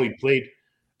Gids, but he only played.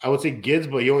 I would say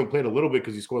Gids, but he only played a little bit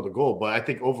because he scored the goal. But I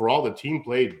think overall the team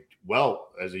played well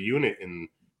as a unit, and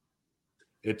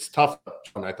it's tough.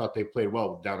 And I thought they played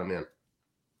well down a man.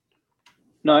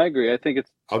 No, I agree. I think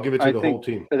it's. I'll give it to the whole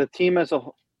team. The team as a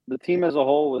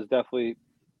whole was definitely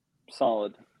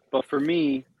solid, but for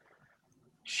me,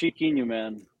 Chiquinho,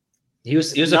 man, he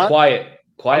was a quiet.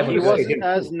 He wasn't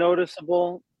as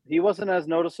noticeable. He wasn't as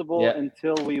noticeable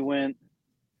until we went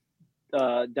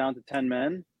down to 10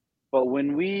 men. But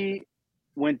when we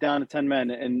went down to 10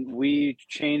 men and we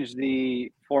changed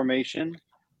the formation,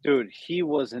 dude, he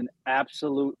was an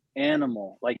absolute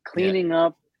animal. Like cleaning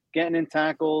up, getting in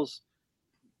tackles,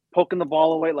 poking the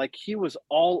ball away. Like he was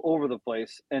all over the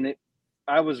place. And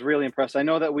I was really impressed. I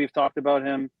know that we've talked about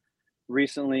him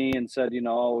recently and said, it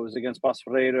was against Paços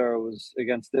Ferreira or it was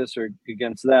against this or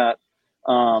against that.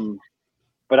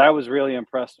 But I was really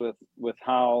impressed with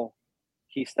how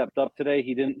he stepped up today.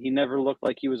 He never looked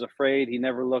like he was afraid. He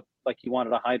never looked like he wanted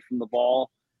to hide from the ball.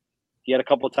 He had a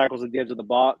couple of tackles at the edge of the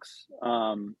box.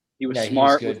 He was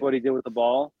smart with what he did with the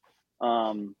ball.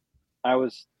 For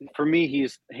me,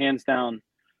 he's hands down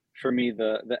for me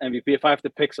the MVP if I have to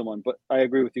pick someone. But I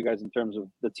agree with you guys in terms of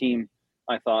the team.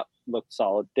 I thought looked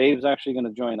solid. Dave's actually going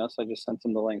to join us. I just sent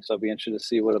him the link, so I'll be interested to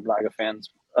see what a Braga fan's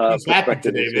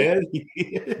perspective is. Man.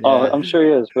 Oh, I'm sure he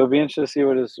is. But I'll be interested to see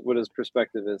what his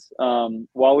perspective is.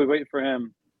 While we wait for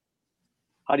him,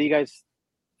 how do you guys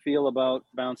feel about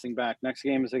bouncing back? Next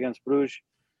game is against Bruges,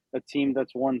 a team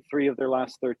that's won 3 of their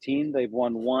last 13. They've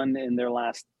won 1 in their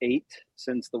last 8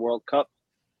 since the World Cup.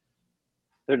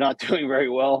 They're not doing very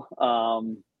well.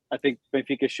 I think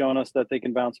Benfica's shown us that they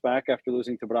can bounce back after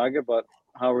losing to Braga, but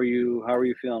how are you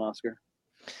feeling, Oscar?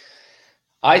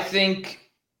 I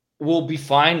think we'll be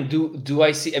fine. Do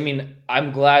I see? I mean,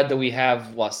 I'm glad that we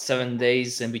have 7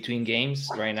 days in between games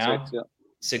right now.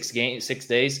 6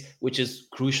 days, which is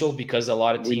crucial because a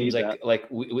lot of teams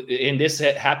and this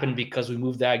happened because we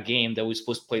moved that game that we were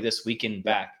supposed to play this weekend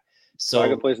back. So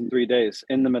Braga plays in 3 days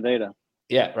in the Madeira.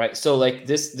 Yeah, right. So like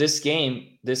this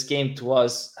game to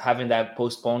us, having that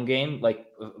postponed game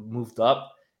moved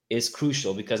up is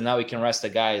crucial because now we can rest the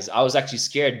guys. I was actually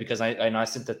scared because I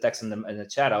sent the text in the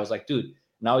chat. I was like, dude,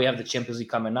 now we have the Champions League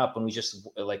coming up and we just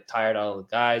tired all the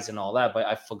guys and all that. But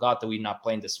I forgot that we're not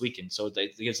playing this weekend, so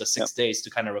it gives us 6 days to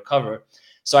kind of recover.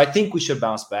 So I think we should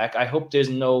bounce back. I hope there's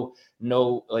no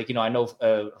I know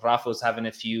Rafa was having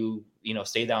a few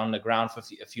stay down on the ground for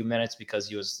a few minutes because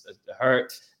he was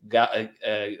hurt.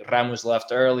 Ramos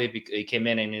left early. He came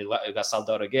in and he got subbed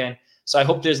out again. So I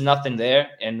hope there's nothing there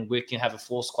and we can have a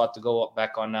full squad to go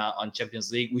back on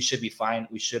Champions League. We should be fine.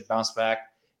 We should bounce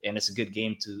back, and it's a good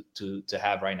game to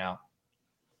have right now.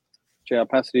 Jay, I'll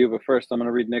pass it to you, but first I'm going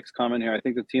to read Nick's comment here. I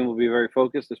think the team will be very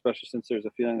focused, especially since there's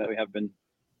a feeling that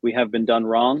we have been done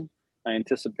wrong. I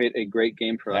anticipate a great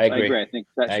game for us. I agree. I think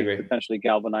that should potentially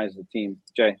galvanize the team.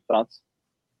 Jay, thoughts?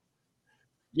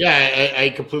 Yeah, I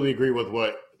completely agree with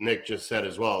what Nick just said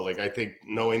as well. I think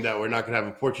knowing that we're not going to have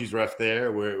a Portuguese ref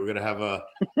there, we're going to have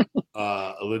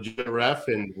a legit ref,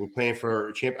 and we're playing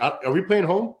for champ. Are we playing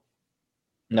home?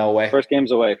 No way. First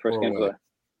game's away.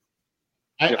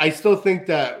 I still think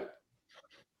that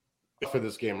for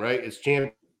this game, right? It's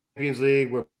Champions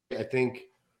League. I think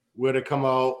we're to come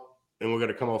out. And we're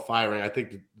going to come out firing. I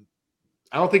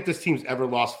don't think this team's ever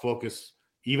lost focus,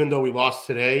 even though we lost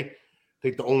today. I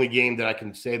think the only game that I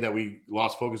can say that we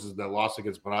lost focus is that loss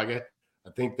against Braga.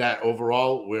 I think that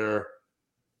overall we're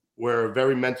a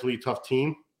very mentally tough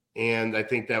team, and I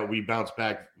think that we bounce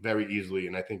back very easily.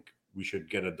 And I think we should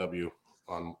get a W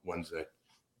on Wednesday.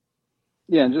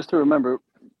 Yeah, and just to remember,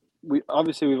 we've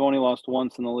only lost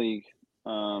once in the league.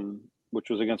 Which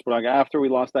was against Braga. After we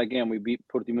lost that game, we beat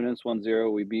Portimonense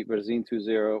 1-0. We beat Varzim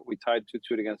 2-0. We tied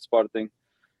 2-2 against Sporting.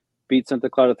 Beat Santa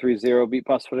Clara 3-0. Beat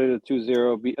Paços Ferreira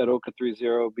 2-0. Beat Aroca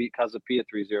 3-0. Beat Casa Pia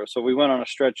 3-0. So we went on a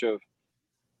stretch of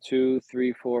 2,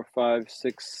 3, 4, 5,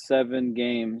 6, 7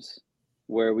 games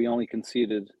where we only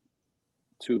conceded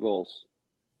 2 goals.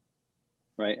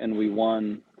 Right? And we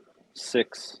won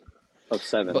 6 of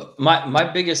 7. But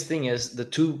my biggest thing is the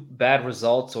 2 bad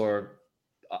results or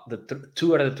the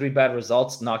 2 out of the 3 bad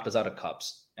results knocked us out of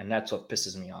cups. and that's what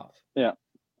pisses me off. Yeah,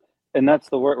 and that's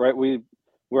the word, right?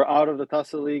 We're out of the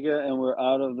Taça Liga and we're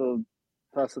out of the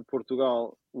Taça de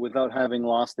Portugal without having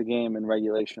lost a game in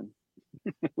regulation,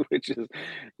 which is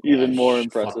even more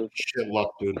impressive. Shit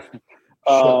luck, dude. Shit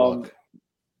luck.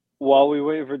 While we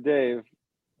wait for Dave,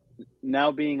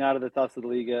 now being out of the Taça de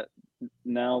Liga,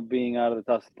 now being out of the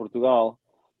Taça de Portugal,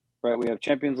 right? We have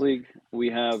Champions League, we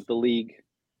have the league.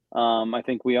 I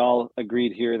think we all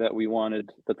agreed here that we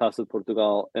wanted the Taça de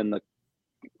Portugal and the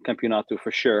Campeonato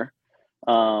for sure.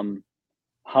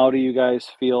 How do you guys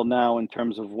feel now in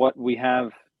terms of what we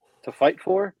have to fight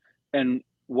for, and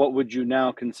what would you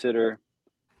now consider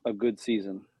a good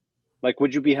season? Like,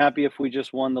 would you be happy if we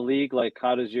just won the league? Like,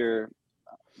 how does your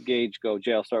gauge go?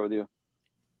 Jay, I'll start with you.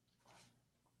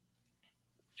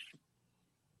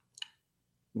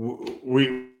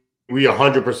 We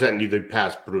 100% need to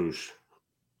pass Bruges.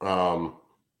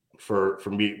 For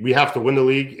me, we have to win the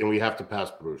league and we have to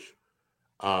pass Bruges.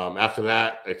 After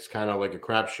that, it's kind of like a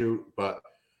crapshoot. But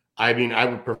I mean, I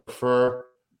would prefer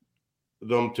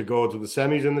them to go to the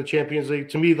semis in the Champions League.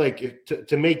 To me, like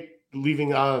to make leaving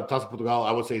Taça Portugal,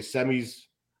 I would say semis,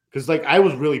 because like I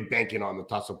was really banking on the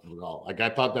Taça Portugal. Like I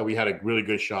thought that we had a really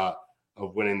good shot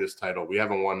of winning this title. We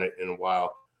haven't won it in a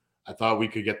while. I thought we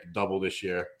could get the double this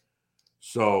year.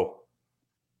 So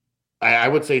I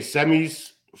would say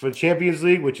semis for the Champions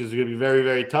League, which is going to be very,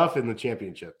 very tough, in the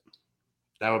championship.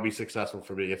 That would be successful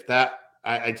for me. If that,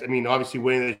 I mean, obviously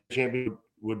winning the championship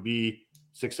would be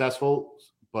successful,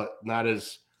 but not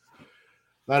as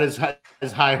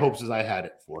high hopes as I had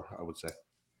it for, I would say.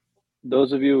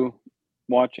 Those of you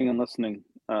watching and listening,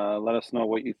 let us know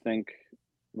what you think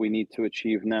we need to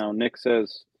achieve now. Nick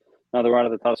says, now that we're out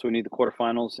of the Taça, we need the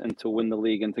quarterfinals, and to win the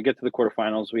league. And to get to the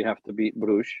quarterfinals, we have to beat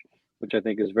Bruges, which I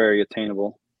think is very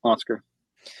attainable. Oscar?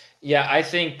 Yeah, I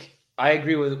think I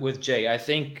agree with Jay. I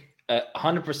think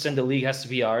 100% the league has to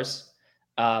be ours.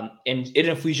 And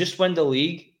if we just win the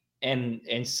league and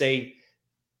say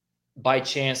by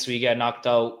chance we get knocked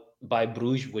out by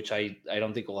Bruges, which I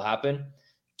don't think will happen,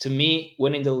 to me,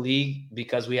 winning the league,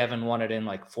 because we haven't won it in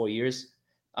like 4 years,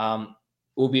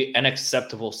 will be an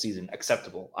acceptable season.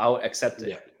 Acceptable. I would accept it.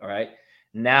 Yeah. All right.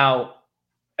 Now,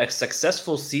 a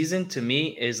successful season to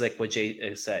me is like what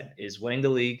Jay said, is winning the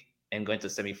league and going to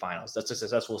semifinals. That's a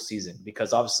successful season,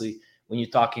 because obviously when you're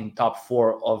talking top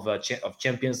four of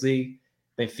Champions League,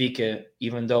 Benfica,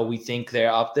 even though we think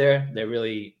they're up there, they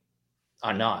really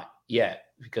are not yet,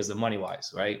 because of money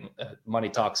wise, right? Money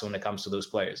talks when it comes to those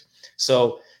players.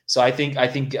 So I think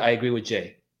I agree with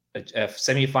Jay.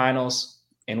 Semifinals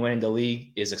and winning the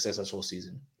league is a successful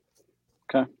season.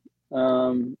 Okay.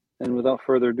 And without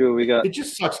further ado, we got. It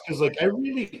just sucks because, like,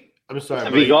 I'm sorry,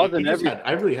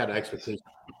 I really had an expectation.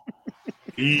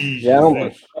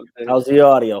 Gentlemen, how's the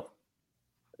audio?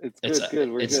 It's good.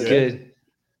 It's good.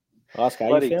 Oscar,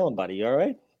 how you feeling, buddy? You all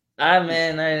right?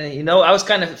 Man,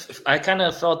 I kind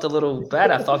of felt a little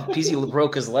bad. I thought PZ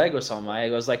broke his leg or something.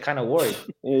 I was like kind of worried.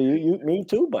 Yeah, me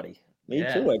too, buddy. Me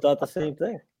too. I thought the same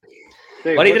thing.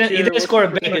 Dave, but he didn't score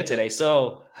a banger today,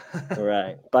 so.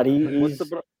 Right, but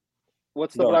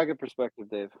what's the Braga perspective,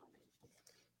 Dave?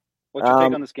 What's your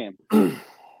take on this game?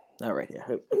 All right,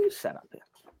 yeah. Set up there.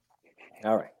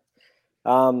 All right.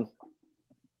 How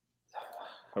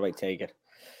do I take it?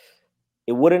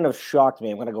 It wouldn't have shocked me.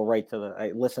 I'm going to go right to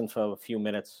I listened for a few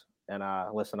minutes and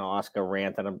listen to Oscar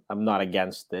rant, and I'm not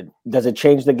against it. Does it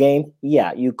change the game?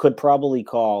 Yeah, you could probably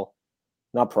call.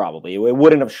 Not probably. It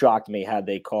wouldn't have shocked me had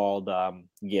they called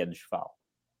Gidge foul.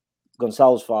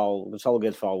 Gonzalo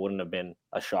Gidge foul wouldn't have been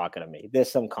a shocker to me.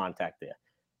 There's some contact there.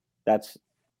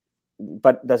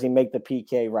 But does he make the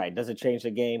PK right? Does it change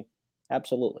the game?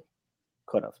 Absolutely.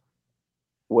 Could have.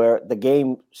 Where the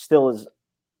game still is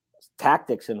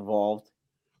tactics involved,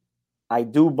 I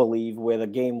do believe where the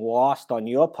game lost on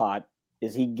your part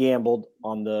is he gambled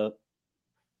on the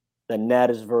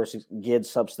Neres versus Gidge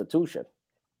substitution.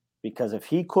 Because if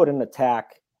he couldn't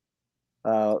attack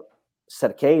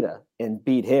Cerqueira and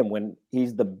beat him when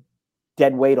he's the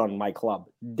dead weight on my club,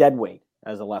 dead weight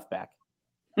as a left back,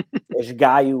 there's a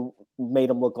guy who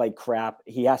made him look like crap.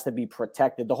 He has to be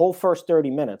protected. The whole first 30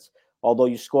 minutes, although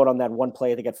you scored on that one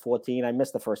play, I think at 14, I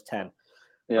missed the first 10.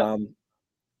 Yeah.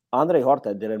 Andre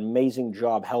Horta did an amazing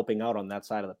job helping out on that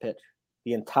side of the pitch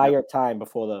the entire time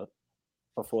before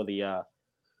the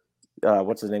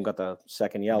what's his name got the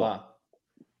second yellow. Wow.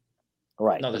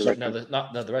 Right. No,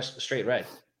 the rest straight red.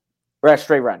 Right,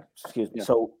 straight red. Excuse me. Yeah.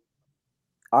 So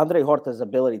Andre Horta's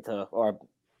ability to, or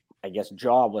I guess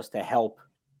job, was to help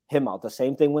him out. The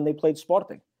same thing when they played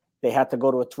Sporting. They had to go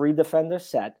to a 3-defender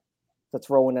set to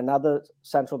throw in another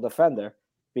central defender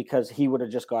because he would have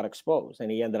just got exposed, and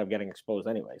he ended up getting exposed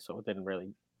anyway, so it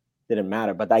didn't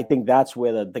matter. But I think that's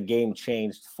where the game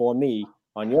changed for me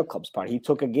on your club's part. He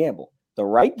took a gamble, the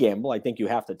right gamble. I think you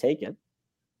have to take it.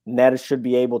 Ned should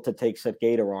be able to take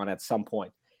Cerqueira on at some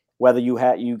point. Whether you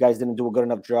guys didn't do a good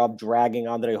enough job dragging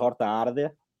Andre Horta out of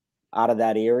there, out of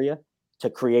that area to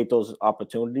create those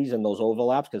opportunities and those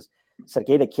overlaps, because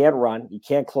Cerqueira can't run, he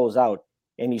can't close out,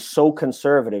 and he's so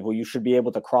conservative where you should be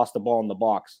able to cross the ball in the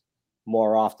box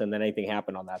more often than anything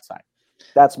happened on that side.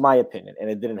 That's my opinion, and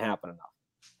it didn't happen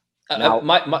enough. Now,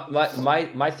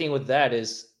 my thing with that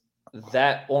is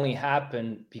that only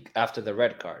happened after the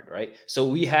red card, right? So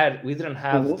we didn't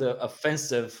have the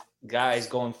offensive guys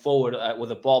going forward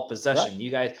with a ball possession. Right. You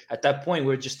guys at that point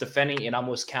we're just defending and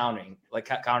almost countering, like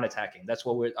counterattacking. That's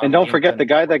what we're. And don't forget the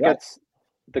guy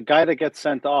that gets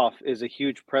sent off is a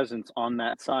huge presence on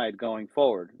that side going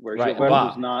forward. Where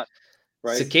Gilberto's not.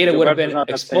 Right, Cerqueira would have been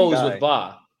exposed with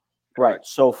Ba. Right.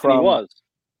 So he was.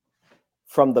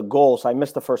 From the goal, so I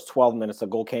missed the first 12 minutes. The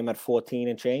goal came at 14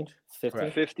 and change. 15.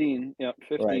 Right. 15. Yep,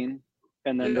 15. Right.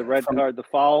 And then the red card, the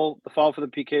foul for the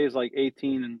PK is like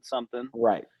 18 and something.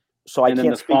 Right. So I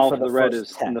can't speak for the red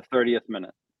is 10. In the 30th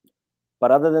minute.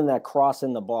 But other than that cross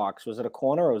in the box, was it a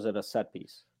corner or was it a set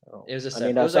piece? It was a set.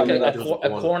 It was like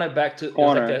a corner back to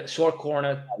corner. It was like a short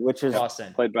corner, which is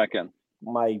played back in.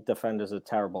 My defenders are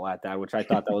terrible at that, which I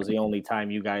thought that was the only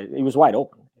time you guys. He was wide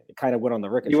open. It kind of went on the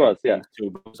ricochet. He was, yeah.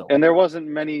 Too, and there wasn't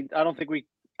many. I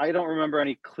don't remember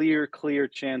any clear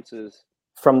chances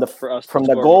from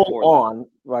the goal on.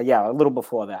 Well, yeah, a little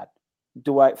before that.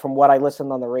 From what I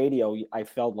listened on the radio, I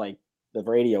felt like the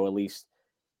radio at least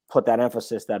put that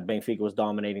emphasis that Benfica was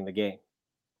dominating the game.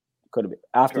 Could have been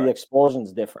after the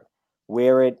expulsion's different.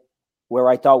 Where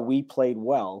I thought we played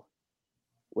well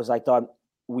was I thought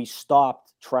we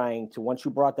stopped trying to, once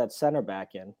you brought that center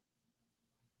back in,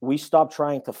 we stopped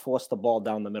trying to force the ball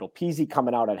down the middle. Pizzi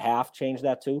coming out at half changed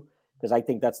that too, because I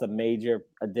think that's the major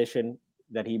addition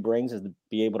that he brings, is to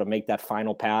be able to make that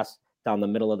final pass down the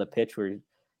middle of the pitch, where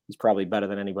he's probably better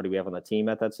than anybody we have on the team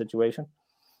at that situation.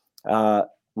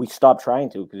 We stopped trying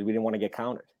to because we didn't want to get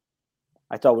countered.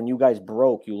 I thought when you guys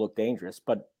broke, you looked dangerous.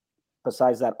 But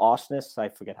besides that, Osnes, I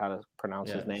forget how to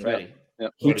pronounce his name. Freddie.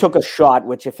 Yep. He took a shot,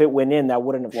 which if it went in, that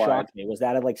wouldn't have shocked me. Was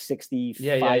that at like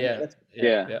 65 minutes?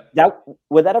 Yeah.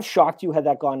 Would that have shocked you had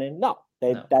that gone in? No.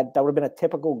 That would have been a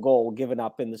typical goal given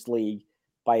up in this league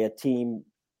by a team.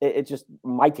 It's just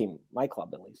my team, my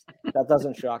club at least. That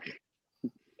doesn't shock me.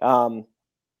 I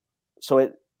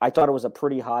thought it was a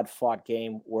pretty hard-fought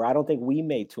game where I don't think we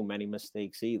made too many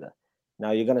mistakes either.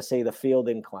 Now you're going to say the field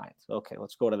inclines. Okay,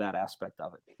 let's go to that aspect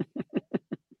of it.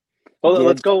 Well,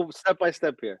 let's go step by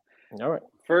step here. All right.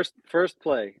 First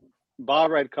play, Ba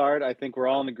red card. I think we're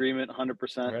all in agreement,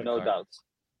 100%, no doubts,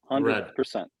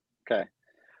 100%. Okay.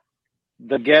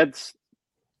 The Guedes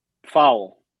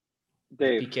foul,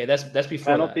 Dave. PK, that's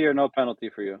before penalty or no penalty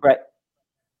for you, right?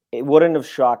 It wouldn't have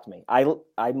shocked me.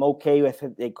 I'm okay if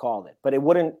they called it, but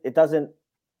it doesn't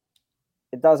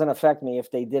affect me if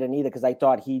they didn't either, because I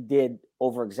thought he did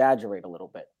over exaggerate a little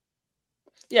bit.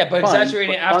 Yeah, but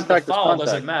exaggerating after the foul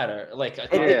doesn't matter. Like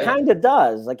it kind of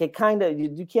does. Like it kind of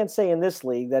you can't say in this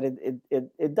league that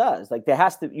it does. Like there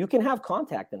has to. You can have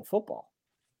contact in football.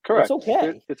 Correct. It's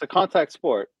okay. It's a contact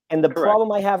sport. And the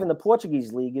problem I have in the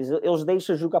Portuguese league is eles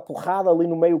deixam jogar porrada ali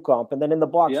no meio campo, and then in the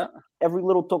box, every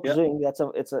little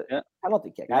toquezinho, it's a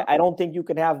penalty kick. I don't think you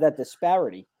can have that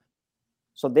disparity.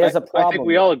 So there's a problem. I think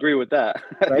we all agree with that.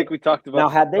 Right? I think we talked about. Now,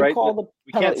 had they called the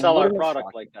we can't sell our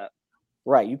product like that.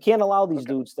 Right. You can't allow these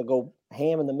dudes to go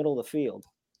ham in the middle of the field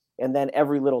and then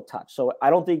every little touch. So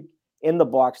I don't think in the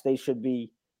box they should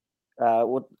be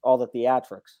with all the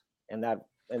theatrics and that.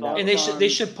 And they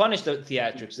should punish the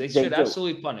theatrics. They should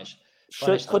absolutely punish.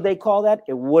 Could they call that?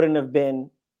 It wouldn't have been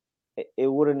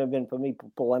for me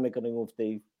polemically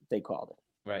if they called it.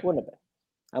 Right. Wouldn't have been.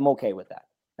 I'm okay with that.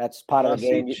 That's part of the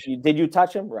game. Did you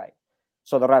touch him? Right.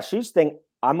 So the Rashish thing,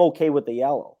 I'm okay with the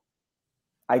yellow.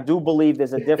 I do believe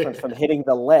there's a difference from hitting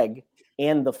the leg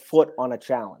and the foot on a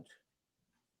challenge.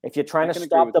 If you're trying to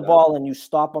stop the ball and you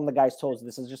stop on the guy's toes,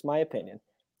 this is just my opinion.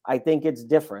 I think it's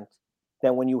different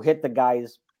than when you hit the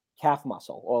guy's calf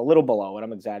muscle or a little below it.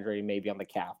 I'm exaggerating maybe on the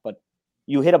calf, but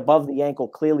you hit above the ankle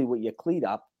clearly with your cleat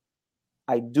up.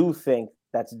 I do think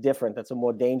that's different. That's a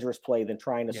more dangerous play than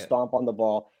trying to stomp on the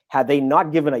ball. Had they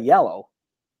not given a yellow,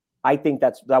 I think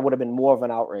that would have been more of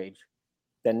an outrage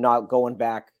than not going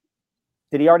back.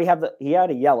 Did he already have he had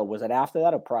a yellow? Was it after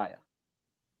that or prior?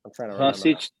 I'm trying to remember.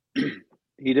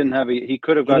 He didn't have he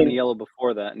could have gotten a yellow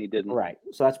before that and he didn't. Right.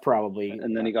 So that's probably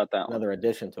and then he got that another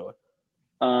addition to it.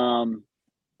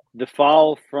 The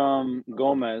foul from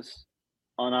Gomez,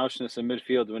 on Auschwitz in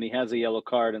midfield when he has a yellow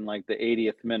card in like the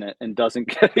 80th minute and doesn't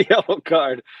get a yellow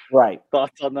card. Right.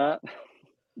 Thoughts on that?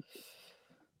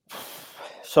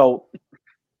 So,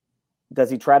 does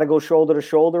he try to go shoulder to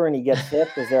shoulder and he gets hit?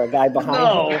 Is there a guy behind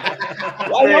No. him?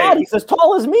 Why not? He's as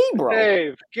tall as me, bro.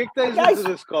 Dave, kick that guy's-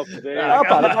 into this cup today.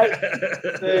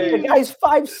 The guy's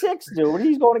 5'6", dude.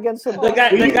 He's going against him. The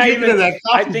guy even,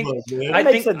 I think, It I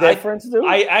makes think, a difference, dude.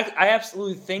 I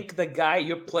absolutely think the guy,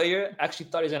 your player, actually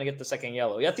thought he was gonna get the second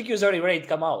yellow. I think he was already ready to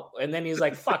come out, and then he's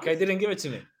like, "Fuck, I didn't give it to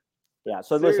me." Yeah.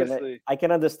 So listen, Seriously. I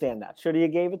can understand that. Should he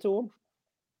have gave it to him?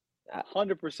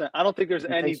 100%. I don't think there's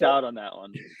think any so? doubt on that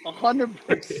one.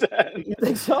 100%. You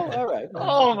think so? All right.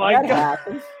 Oh my that God.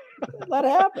 happens. That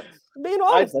happens. Being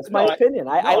honest, that's my no, I- opinion.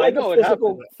 I no, I like know a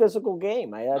it physical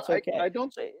game. That's okay. I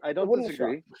don't It don't wouldn't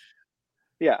disagree. shock.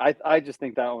 Yeah, I just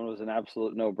think that one was an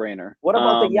absolute no-brainer. What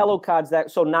about the yellow cards?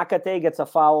 That so Nakate gets a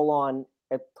foul on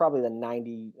at probably the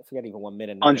 90. I forget even 1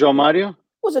 minute. on Joe Mario? It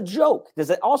was a joke.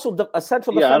 There's also a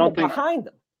central Yeah, I defender don't think- behind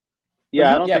him.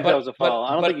 Yeah, I don't think but- that was a foul.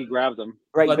 I don't but- think he grabbed him.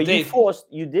 Right, But but Dave-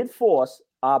 you did force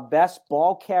our best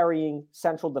ball carrying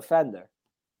central defender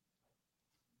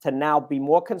to now be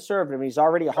more conservative. He's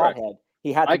already a Correct. hothead.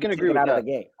 He had to I be can taken agree with out that. of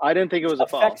the game. I didn't think it was a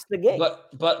foul. Affects the game.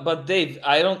 But Dave,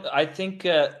 I think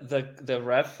the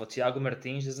ref, what Thiago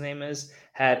Martins, his name is,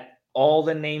 had all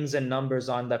the names and numbers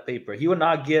on that paper. He would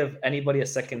not give anybody a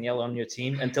second yellow on your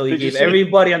team until he Did you gave see-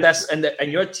 everybody on that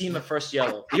and your team a first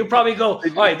yellow. You probably go, all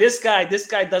right, this guy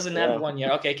doesn't Yeah. have one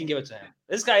yet. Okay, I can give it to him.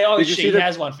 This guy, oh Did you shit, see he the-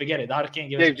 has one. Forget it. I can't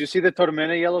give it. Dave, To did you see the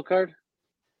Tormenta yellow card?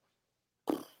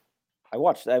 I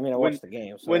watched when- the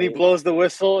game. So When he blows the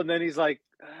whistle and then he's like,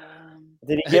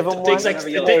 did he give him one? Takes like, Have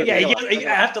a yellow yeah, card.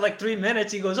 after like 3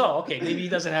 minutes, he goes, oh, okay, maybe he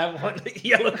doesn't have one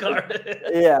yellow card.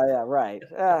 Yeah, right.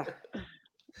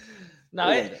 No,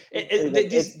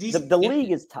 The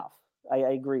league is tough. I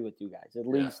agree with you guys. The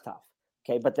league's tough.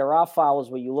 Okay, but there are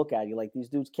fouls where you look at it, you're like, these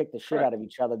dudes kick the shit Correct. out of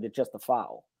each other. They're just a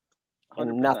foul.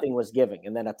 And 100%. nothing was giving.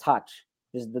 And then a touch.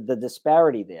 There's the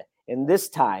disparity there. And this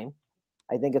time,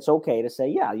 I think it's okay to say,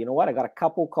 yeah, you know what? I got a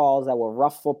couple calls that were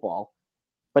rough football,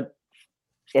 but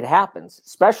it happens,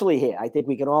 especially here. I think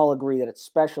we can all agree that it's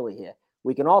especially here.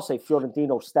 We can all say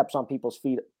Fiorentino steps on people's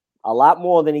feet a lot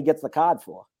more than he gets the card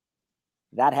for.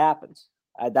 That happens.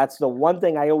 That's the one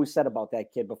thing I always said about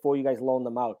that kid before you guys loaned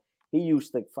them out. He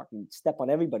used to fucking step on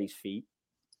everybody's feet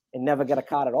and never get a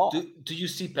card at all. Do you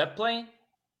see Pep playing?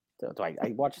 So I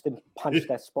watched him punch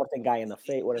that Sporting guy in the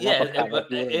face. With an Yeah, uppercut like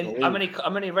he wouldn't and believe. how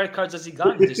many red cards has he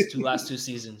gotten these last two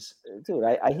seasons? Dude,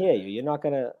 I hear you. I'm not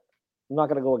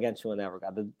gonna go against you in that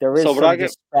regard. There is So some Braga-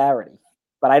 disparity,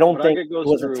 but I don't Braga think it goes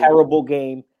was through- a terrible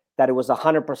game. That it was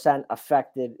 100%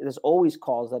 affected. There's always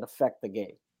calls that affect the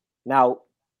game. Now,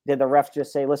 did the ref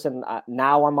just say, "Listen,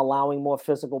 now I'm allowing more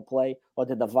physical play," or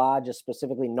did the VAR just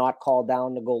specifically not call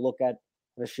down to go look at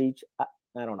Rashic? I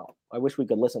don't know. I wish we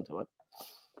could listen to it.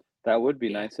 that would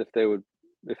be nice if they would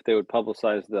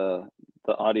publicize the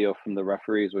audio from the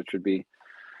referees, which would be.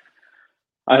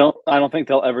 I don't think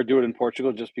they'll ever do it in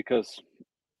Portugal, just because,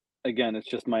 again, it's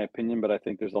just my opinion, but I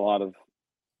think there's a lot of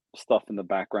stuff in the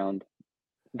background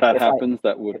that If I- happens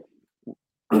that would.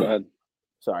 Go ahead.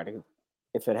 Sorry,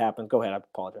 if it happens, go ahead. I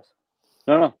apologize.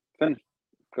 No, finish.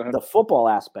 Go ahead. The football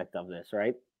aspect of this,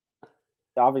 right?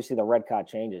 Obviously, the red card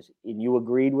changes. And you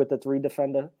agreed with the 3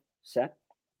 defender set?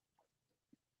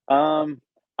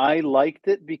 I liked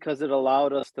it because it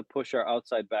allowed us to push our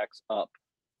outside backs up,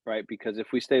 right? Because if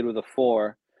we stayed with a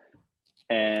 4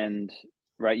 and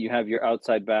right, you have your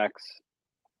outside backs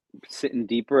sitting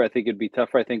deeper, I think it'd be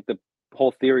tougher. I think the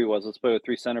whole theory was, let's play with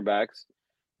 3 center backs.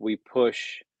 We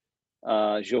push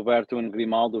Gilberto and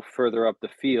Grimaldo further up the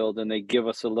field, and they give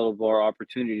us a little more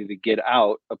opportunity to get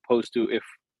out, opposed to if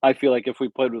we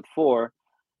played with 4,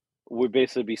 we'd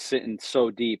basically be sitting so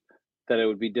deep that it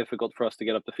would be difficult for us to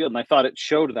get up the field. And I thought it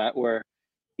showed that, where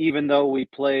even though we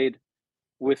played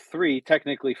with 3,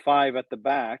 technically 5 at the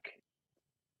back,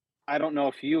 I don't know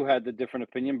if you had the different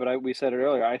opinion, but we said it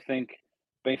earlier. I think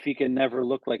Benfica never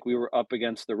looked like we were up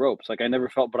against the ropes. Like, I never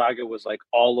felt Braga was like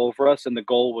all over us and the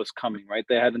goal was coming, right?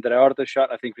 They had André Horta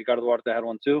shot. I think Ricardo Duarte had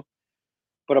one too.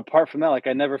 But apart from that, like,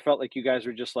 I never felt like you guys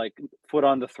were just like foot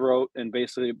on the throat and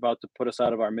basically about to put us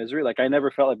out of our misery. Like, I never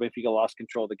felt like Benfica lost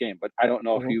control of the game. But I don't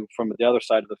know if you, from the other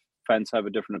side of the fence, have a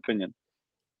different opinion.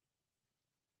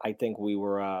 I think we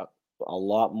were a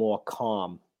lot more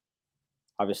calm,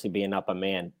 obviously being up a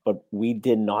man, but we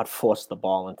did not force the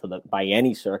ball by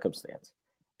any circumstance.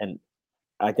 And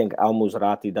I think Al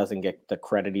Musrati doesn't get the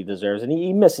credit he deserves. And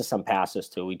he misses some passes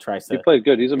too. He tries to. He played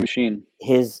good. He's a machine.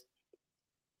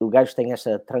 O gajo tem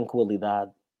essa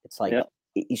tranquilidade. It's like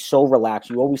he's so relaxed.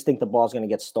 You always think the ball's going to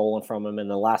get stolen from him, and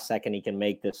the last second he can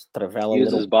make this Trivela. He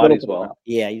uses his body as well.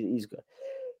 Yeah, he's good.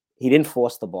 He didn't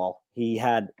force the ball. He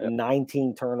had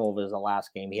 19 turnovers the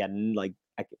last game. He had like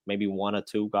maybe 1 or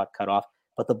 2 got cut off,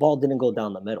 but the ball didn't go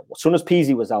down the middle. As soon as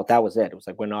Pizzi was out, that was it. It was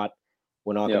like we're not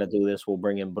going to do this. We'll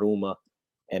bring in Bruma,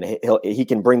 and he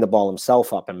can bring the ball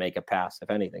himself up and make a pass if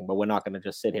anything. But we're not going to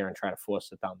just sit here and try to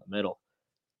force it down the middle.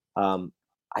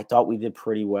 I thought we did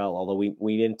pretty well, although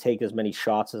we didn't take as many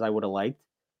shots as I would have liked.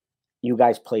 You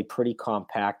guys played pretty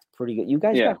compact, pretty good. You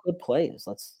guys got good players.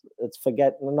 Let's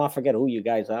not forget who you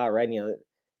guys are, right?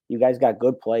 You guys got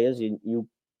good players. Do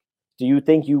you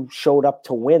think you showed up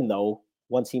to win though?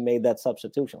 Once he made that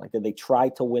substitution, like did they try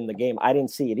to win the game? I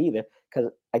didn't see it either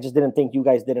because I just didn't think you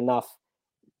guys did enough,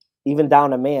 even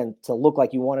down a man, to look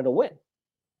like you wanted to win.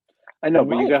 I know,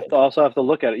 but you also have to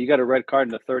look at it. You got a red card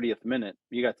in the 30th minute.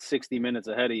 You got 60 minutes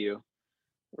ahead of you,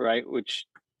 right? Which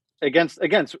against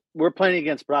we're playing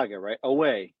against Braga, right?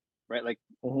 Away, right? Like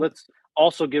let's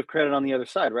also give credit on the other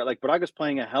side, right? Like Braga's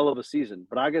playing a hell of a season.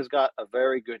 Braga's got a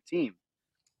very good team.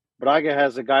 Braga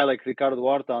has a guy like Ricardo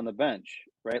Duarte on the bench,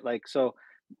 right? Like so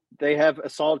they have a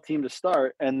solid team to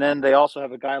start, and then they also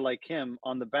have a guy like him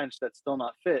on the bench that's still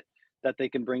not fit that they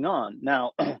can bring on.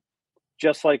 Now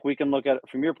just like we can look at it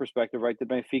from your perspective, right? Did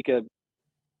Benfica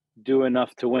do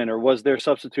enough to win? Or was their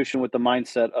substitution with the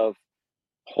mindset of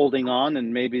holding on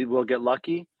and maybe we'll get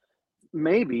lucky?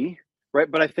 Maybe,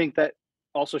 right? But I think that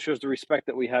also shows the respect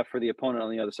that we have for the opponent on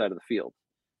the other side of the field.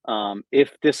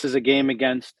 If this is a game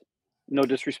against, no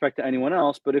disrespect to anyone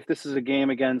else, but if this is a game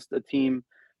against a team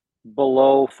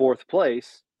below 4th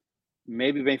place,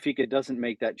 maybe Benfica doesn't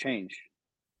make that change,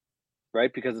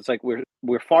 right? Because it's like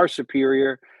we're far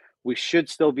superior. We should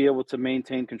still be able to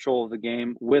maintain control of the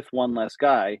game with one less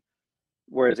guy.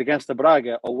 Whereas against the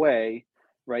Braga away,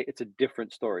 right, it's a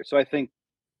different story. So I think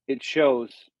it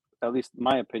shows, at least in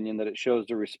my opinion, that it shows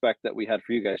the respect that we had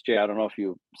for you guys. Jay, I don't know if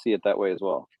you see it that way as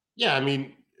well. Yeah, I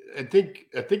mean, I think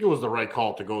it was the right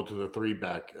call to go to the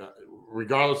 3-back,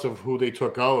 regardless of who they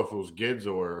took out, if it was Gids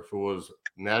or if it was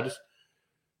Neds.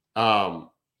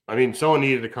 I mean, someone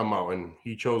needed to come out, and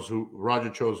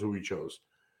Roger chose who he chose.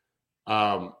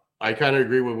 I kind of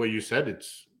agree with what you said.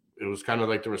 It was kind of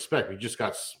like the respect. We just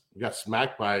got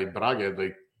smacked by Braga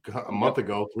like a month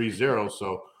ago, 3-0.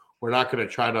 So we're not going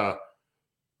to try to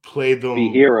play them. Be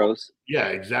heroes. Yeah,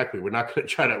 exactly. We're going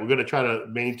to try to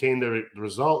maintain the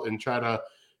result and try to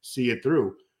see it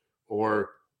through.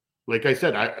 Or like I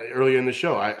said, earlier in the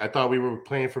show, I thought we were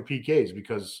playing for PKs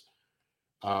because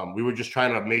we were just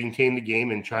trying to maintain the game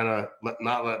and trying to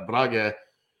not let Braga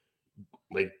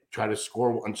like try to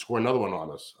score another one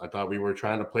on us. I thought we were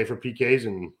trying to play for PKs,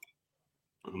 and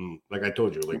like I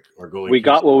told you, like our goalie. We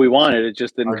got what we wanted. It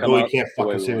just didn't come out. Our goalie can't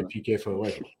fucking save a PK for the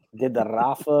life. Did the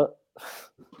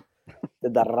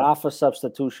Rafa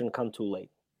substitution come too late?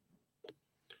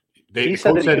 He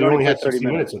said he only had 60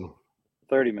 minutes in him.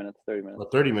 30 minutes. Well,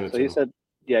 30 minutes. So he said,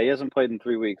 he hasn't played in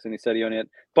 3 weeks, and he said he only had.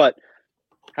 But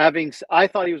I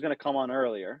thought he was going to come on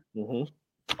earlier.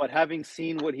 But having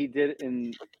seen what he did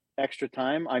in extra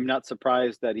time, I'm not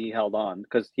surprised that he held on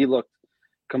because he looked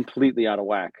completely out of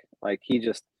whack. Like he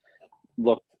just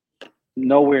looked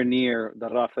nowhere near the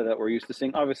Rafa that we're used to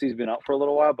seeing. Obviously, he's been out for a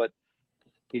little while, but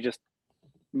he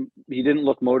didn't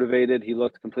look motivated. He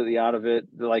looked completely out of it.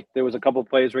 Like there was a couple of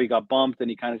plays where he got bumped and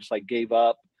he kind of just like gave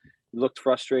up. He looked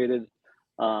frustrated.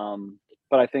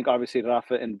 But I think obviously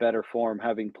Rafa in better form,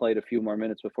 having played a few more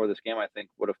minutes before this game, I think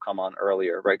would have come on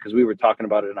earlier, right? Because we were talking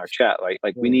about it in our chat, right?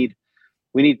 Like we need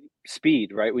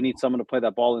speed, right? We need someone to play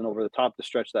that ball in over the top to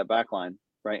stretch that back line,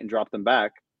 right? And drop them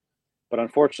back. But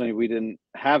unfortunately, we didn't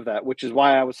have that, which is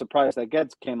why I was surprised that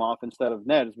Geds came off instead of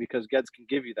Neds, because Geds can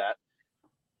give you that.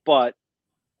 But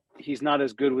he's not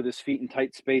as good with his feet in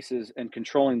tight spaces and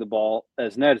controlling the ball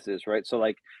as Neds is, right? So,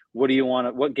 like, what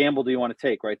gamble do you want to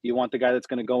take, right? Do you want the guy that's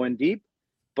going to go in deep,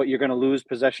 but you're going to lose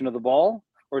possession of the ball?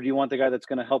 Or do you want the guy that's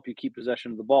going to help you keep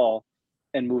possession of the ball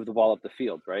and move the ball up the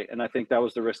field, right? And I think that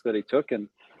was the risk that he took. And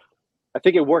I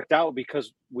think it worked out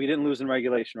because we didn't lose in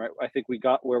regulation, right? I think we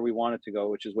got where we wanted to go,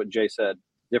 which is what Jay said.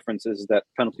 Difference is that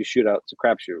penalty shootout's a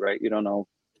crapshoot, right? You don't know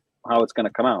how it's going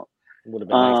to come out. It would have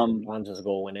been nice if Bonza's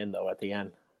goal went in, though, at the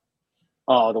end.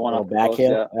 Oh, the one off back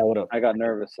here? Yeah. I got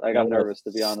nervous.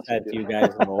 To be honest with you guys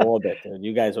in orbit.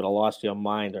 You guys would have lost your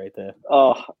mind right there.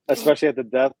 Oh, especially at the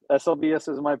death. SLBS,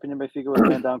 in my opinion, Benfica was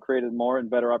man down, created more and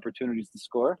better opportunities to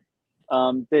score.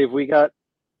 Dave,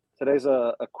 today's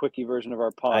a quickie version of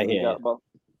our pod. We got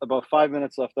about 5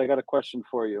 minutes left. I got a question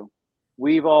for you.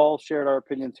 We've all shared our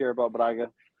opinions here about Braga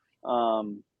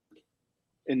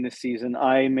in this season.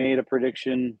 I made a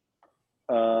prediction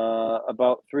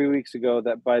about 3 weeks ago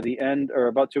that by the end, or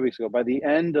about 2 weeks ago, by the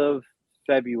end of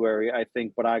February, I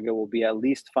think Braga will be at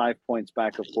least 5 points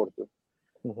back of Porto.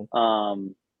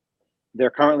 Mhm. They're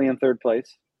currently in third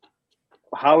place.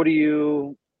 How do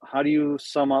you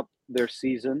sum up their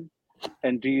season,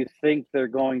 and do you think they're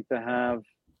going to have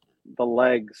the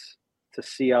legs to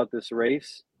see out this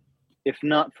race, if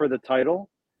not for the title,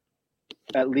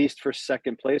 at least for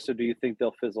second place, or do you think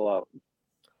they'll fizzle out?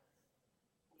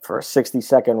 For a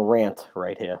 60-second rant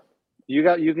right here. You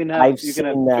can have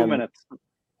 2 minutes.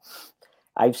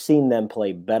 I've seen them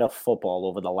play better football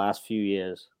over the last few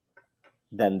years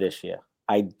than this year.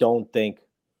 I don't think.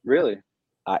 Really?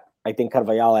 I think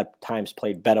Carvalhal at times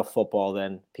played better football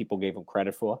than people gave him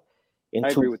credit for. I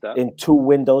agree with that. In 2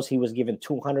 windows, he was given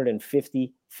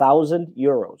 250,000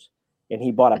 euros, and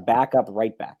he bought a backup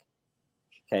right back.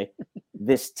 Okay,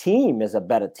 this team is a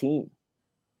better team.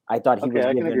 I thought he was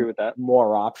given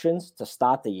more options to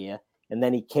start the year, and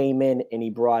then he came in and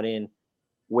he brought in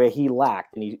where he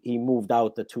lacked, and he moved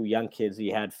out the 2 young kids he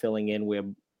had filling in where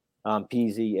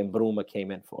Pizzi and Bruma came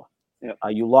in for. Yep.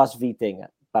 You lost Vitinha,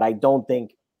 but I don't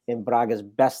think in Braga's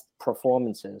best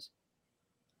performances,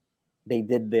 they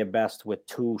did their best with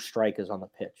 2 strikers on the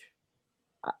pitch.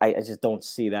 I just don't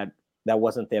see that. That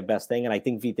wasn't their best thing, and I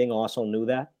think Vitinha also knew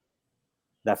that.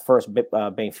 That first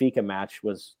Benfica match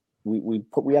was we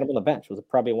had him on the bench. It was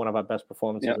probably one of our best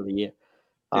performances of the year.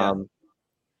 Yeah.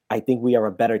 I think we are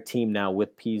a better team now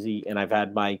with Pizzi, and I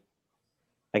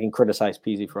can criticize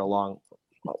Pizzi for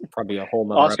probably a whole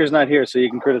nother Oscar's not here, so you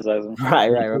can criticize him.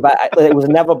 Right. But it was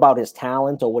never about his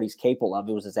talent or what he's capable of.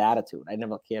 It was his attitude. I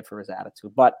never cared for his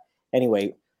attitude. But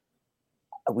anyway,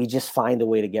 we just find a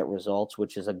way to get results,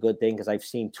 which is a good thing because I've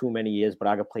seen too many years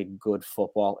Braga played good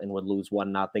football and would lose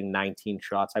 1-0, 19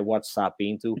 shots. I watched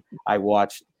Sapinto. I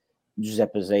watched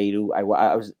Giuseppe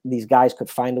Zaidu. These guys could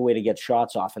find a way to get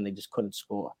shots off, and they just couldn't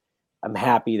score. I'm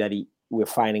happy that we're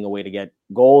finding a way to get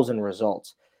goals and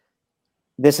results.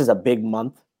 This is a big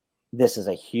month. This is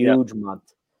a huge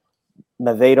month.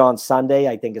 Mavedo on Sunday,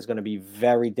 I think, is going to be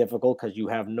very difficult because you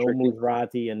have no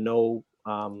Musrati and no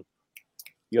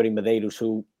Yuri Medeiros,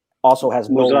 who also has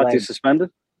no legs. Suspended?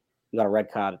 He got a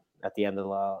red card at the end of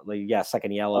the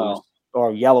second yellow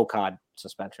or yellow card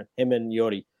suspension. Him and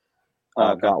Yuri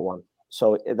got one.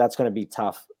 So that's going to be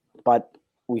tough. But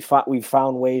we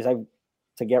found ways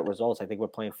to get results. I think we're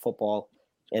playing football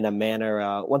in a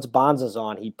manner. Once Bonza's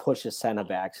on, he pushes center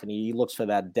backs and he looks for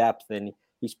that depth, and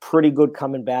he's pretty good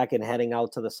coming back and heading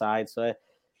out to the side. So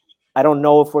I don't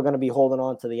know if we're going to be holding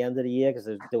on to the end of the year because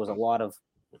there was a lot of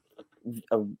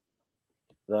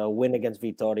the win against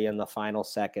Vitória in the final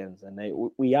seconds, and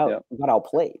we got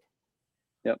outplayed.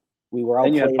 Yep, we were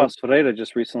outplayed. And you had Paços Ferreira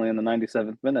just recently in the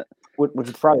 97th minute,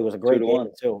 which probably was a great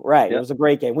game too. Right, It was a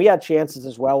great game. We had chances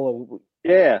as well.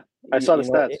 Yeah, I saw the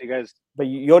stats. You guys, but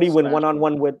Yori went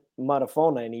 1-on-1 with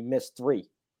Marafona, and he missed 3.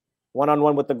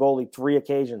 1-on-1 with the goalie 3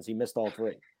 occasions. He missed all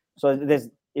 3. So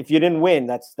if you didn't win,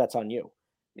 that's on you.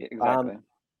 Yeah, exactly.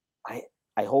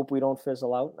 I hope we don't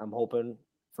fizzle out. I'm hoping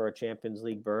for a Champions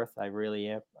League berth. I really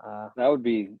am. That would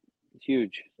be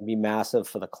huge. It'd be massive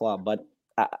for the club. But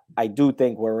I do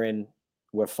think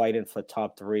we're fighting for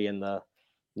top 3 in the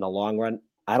long run.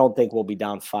 I don't think we'll be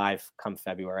down 5 come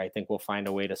February. I think we'll find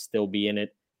a way to still be in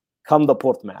it come the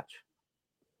Porto match.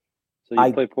 So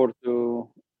you play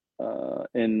Porto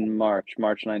in March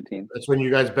 19th. That's when you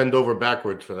guys bend over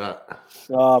backwards for that.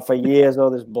 For years,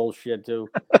 this bullshit too.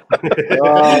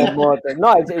 We're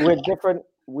different.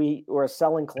 We're a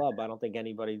selling club. I don't think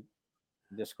anybody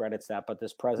discredits that, but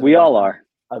this president. We all are.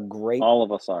 All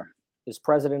of us are. This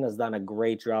president has done a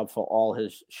great job for all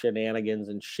his shenanigans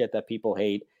and shit that people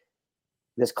hate.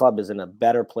 This club is in a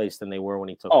better place than they were when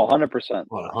he took over. 100%.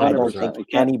 I don't think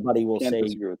anybody will say,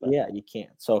 yeah, you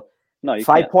can't. So, no, you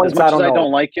 5 points. As much as I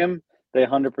don't like him, they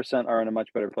 100% are in a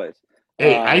much better place.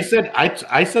 Hey, I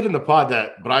said in the pod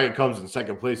that Braga comes in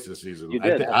second place this season. You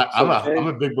did. I'm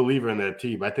a big believer in that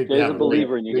team. I think they have a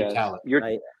believer in you guys. Talent.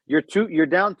 You're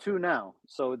down 2 now,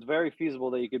 so it's very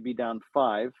feasible that you could be down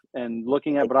 5. And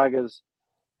looking at Braga's,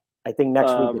 I think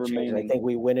next week it changes. I think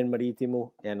we win in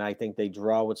Marítimo, and I think they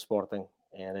draw with Sporting.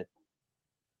 And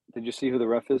did you see who the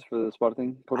ref is for the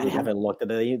Sporting? I haven't looked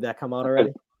at it. That come out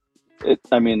already?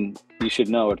 I mean, you should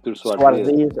know Artur Soares.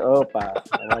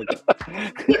 I like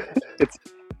it.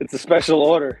 It's a special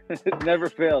order. It never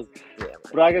fails. Yeah,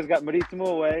 Braga's got Marítimo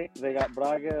away. They got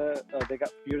Braga. They got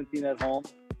Fiorentina at home.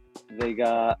 They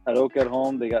got Aroca at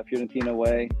home. They got Fiorentina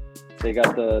away. They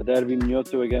got the Derby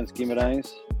Minhoto against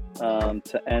Guimarães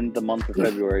to end the month of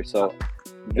February. So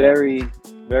very,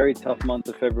 very tough month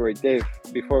of February. Dave,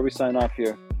 before we sign off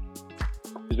here,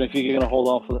 Is Benfica going to hold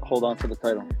on for the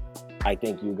title? I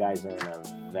think you guys are in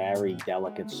a very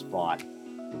delicate spot.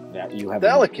 That you have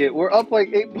Delicate. We're up like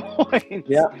 8 points.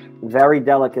 Yeah, very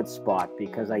delicate spot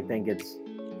because I think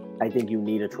you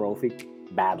need a trophy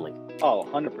badly. Oh,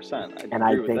 100%. And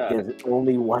I think there's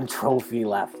only one trophy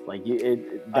left. Like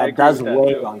that does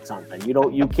weigh on something.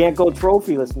 You can't go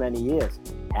trophyless many years.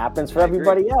 Happens for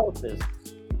everybody else.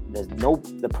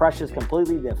 The pressure's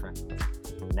completely different.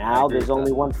 Now there's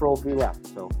only one trophy left.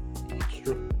 So It's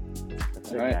true.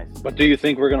 that's All it, right. guys. But do you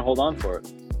think we're going to hold on for it?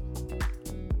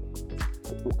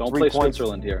 Don't 3 play points.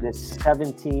 Switzerland here. There's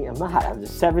 17. I'm not. There's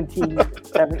 17. No, you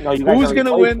guys Who's already going to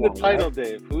played win the 20, title, right?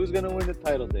 Dave? Who's going to win the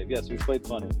title, Dave? Yes, we played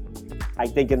funny. I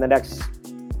think in the next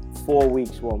 4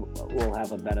 weeks we'll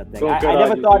have a better thing. Go I good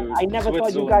never on you, thought. dude. I never thought you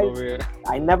Switzerland guys. over here.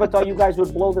 I never thought you guys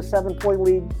would blow the 7-point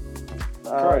lead.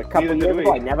 A couple Neither did years we.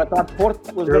 ago. I never thought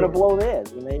Port was going to blow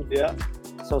theirs. And they, Yeah,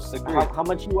 so Agreed. how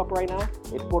much you up right now?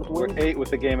 If Port we're wins, 8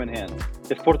 with a game in hand.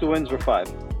 If Porto wins, we're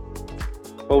 5.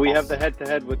 But we have the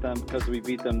head-to-head with them because we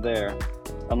beat them there,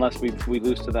 unless we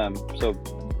lose to them. So,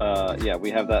 yeah, we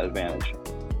have that advantage.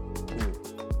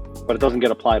 But it doesn't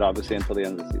get applied, obviously, until the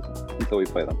end of the season, until we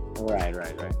play them. right.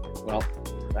 Well,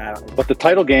 But the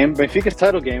title game, Benfica's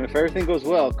title game, if everything goes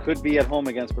well, could be at home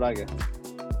against Braga.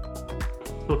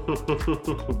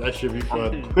 That should be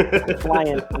fun.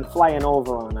 I'm flying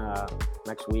over on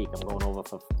next week. I'm going over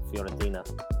for Fiorentina,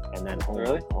 and then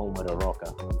home with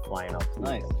Aroca. I'm flying out.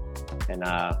 Nice. And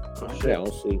shit. yeah,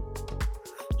 we'll see.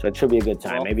 So it should be a good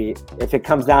time. Well- Maybe if it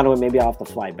comes down to it, maybe I'll have to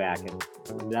fly back, and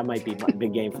that might be a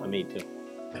big game for me too.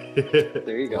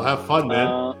 There you go. Well, have fun,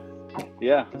 man.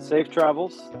 Yeah, safe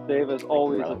travels. Dave, as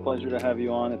always, a brother. pleasure to have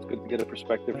you on. It's good to get a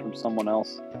perspective from someone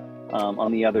else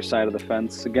on the other side of the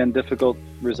fence. Again, difficult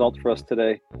result for us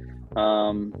today.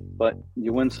 But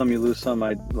you win some, you lose some.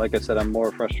 Like I said, I'm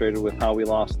more frustrated with how we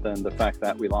lost than the fact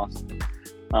that we lost.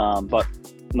 But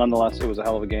nonetheless, it was a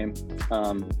hell of a game.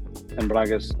 And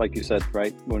Braga's, like you said,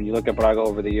 right? When you look at Braga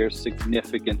over the years,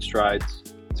 significant strides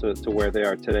to where they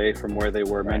are today from where they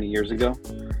were many years ago.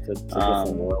 It's a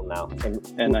different world now.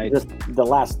 and I-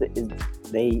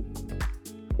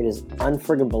 It is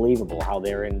unfriggin' believable how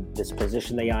they're in this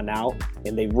position they are now,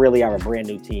 and they really are a brand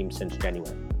new team since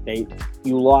January.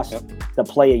 You lost the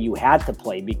player you had to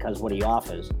play because what he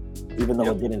offers, even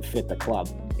though it didn't fit the club,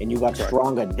 and you got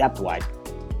stronger depth-wise.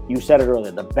 You said it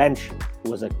earlier. The bench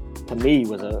was an advantage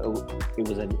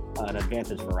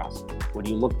for us. When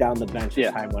you look down the bench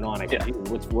as time went on, I said,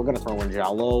 we're going to throw in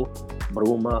Jallo,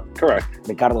 Bruma, Correct.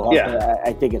 Ricardo Horta. Yeah.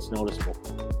 I think it's noticeable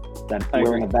that I we're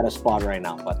agree. in a better spot right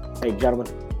now. But hey, gentlemen,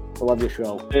 I love your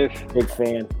show. Dave, Big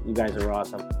fan. You guys are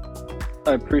awesome.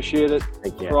 I appreciate it.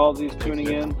 Take care. For all these tuning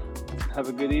in, have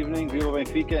a good evening. Viva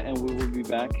Benfica, and we will be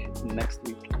back next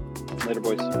week. Later,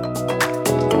 boys.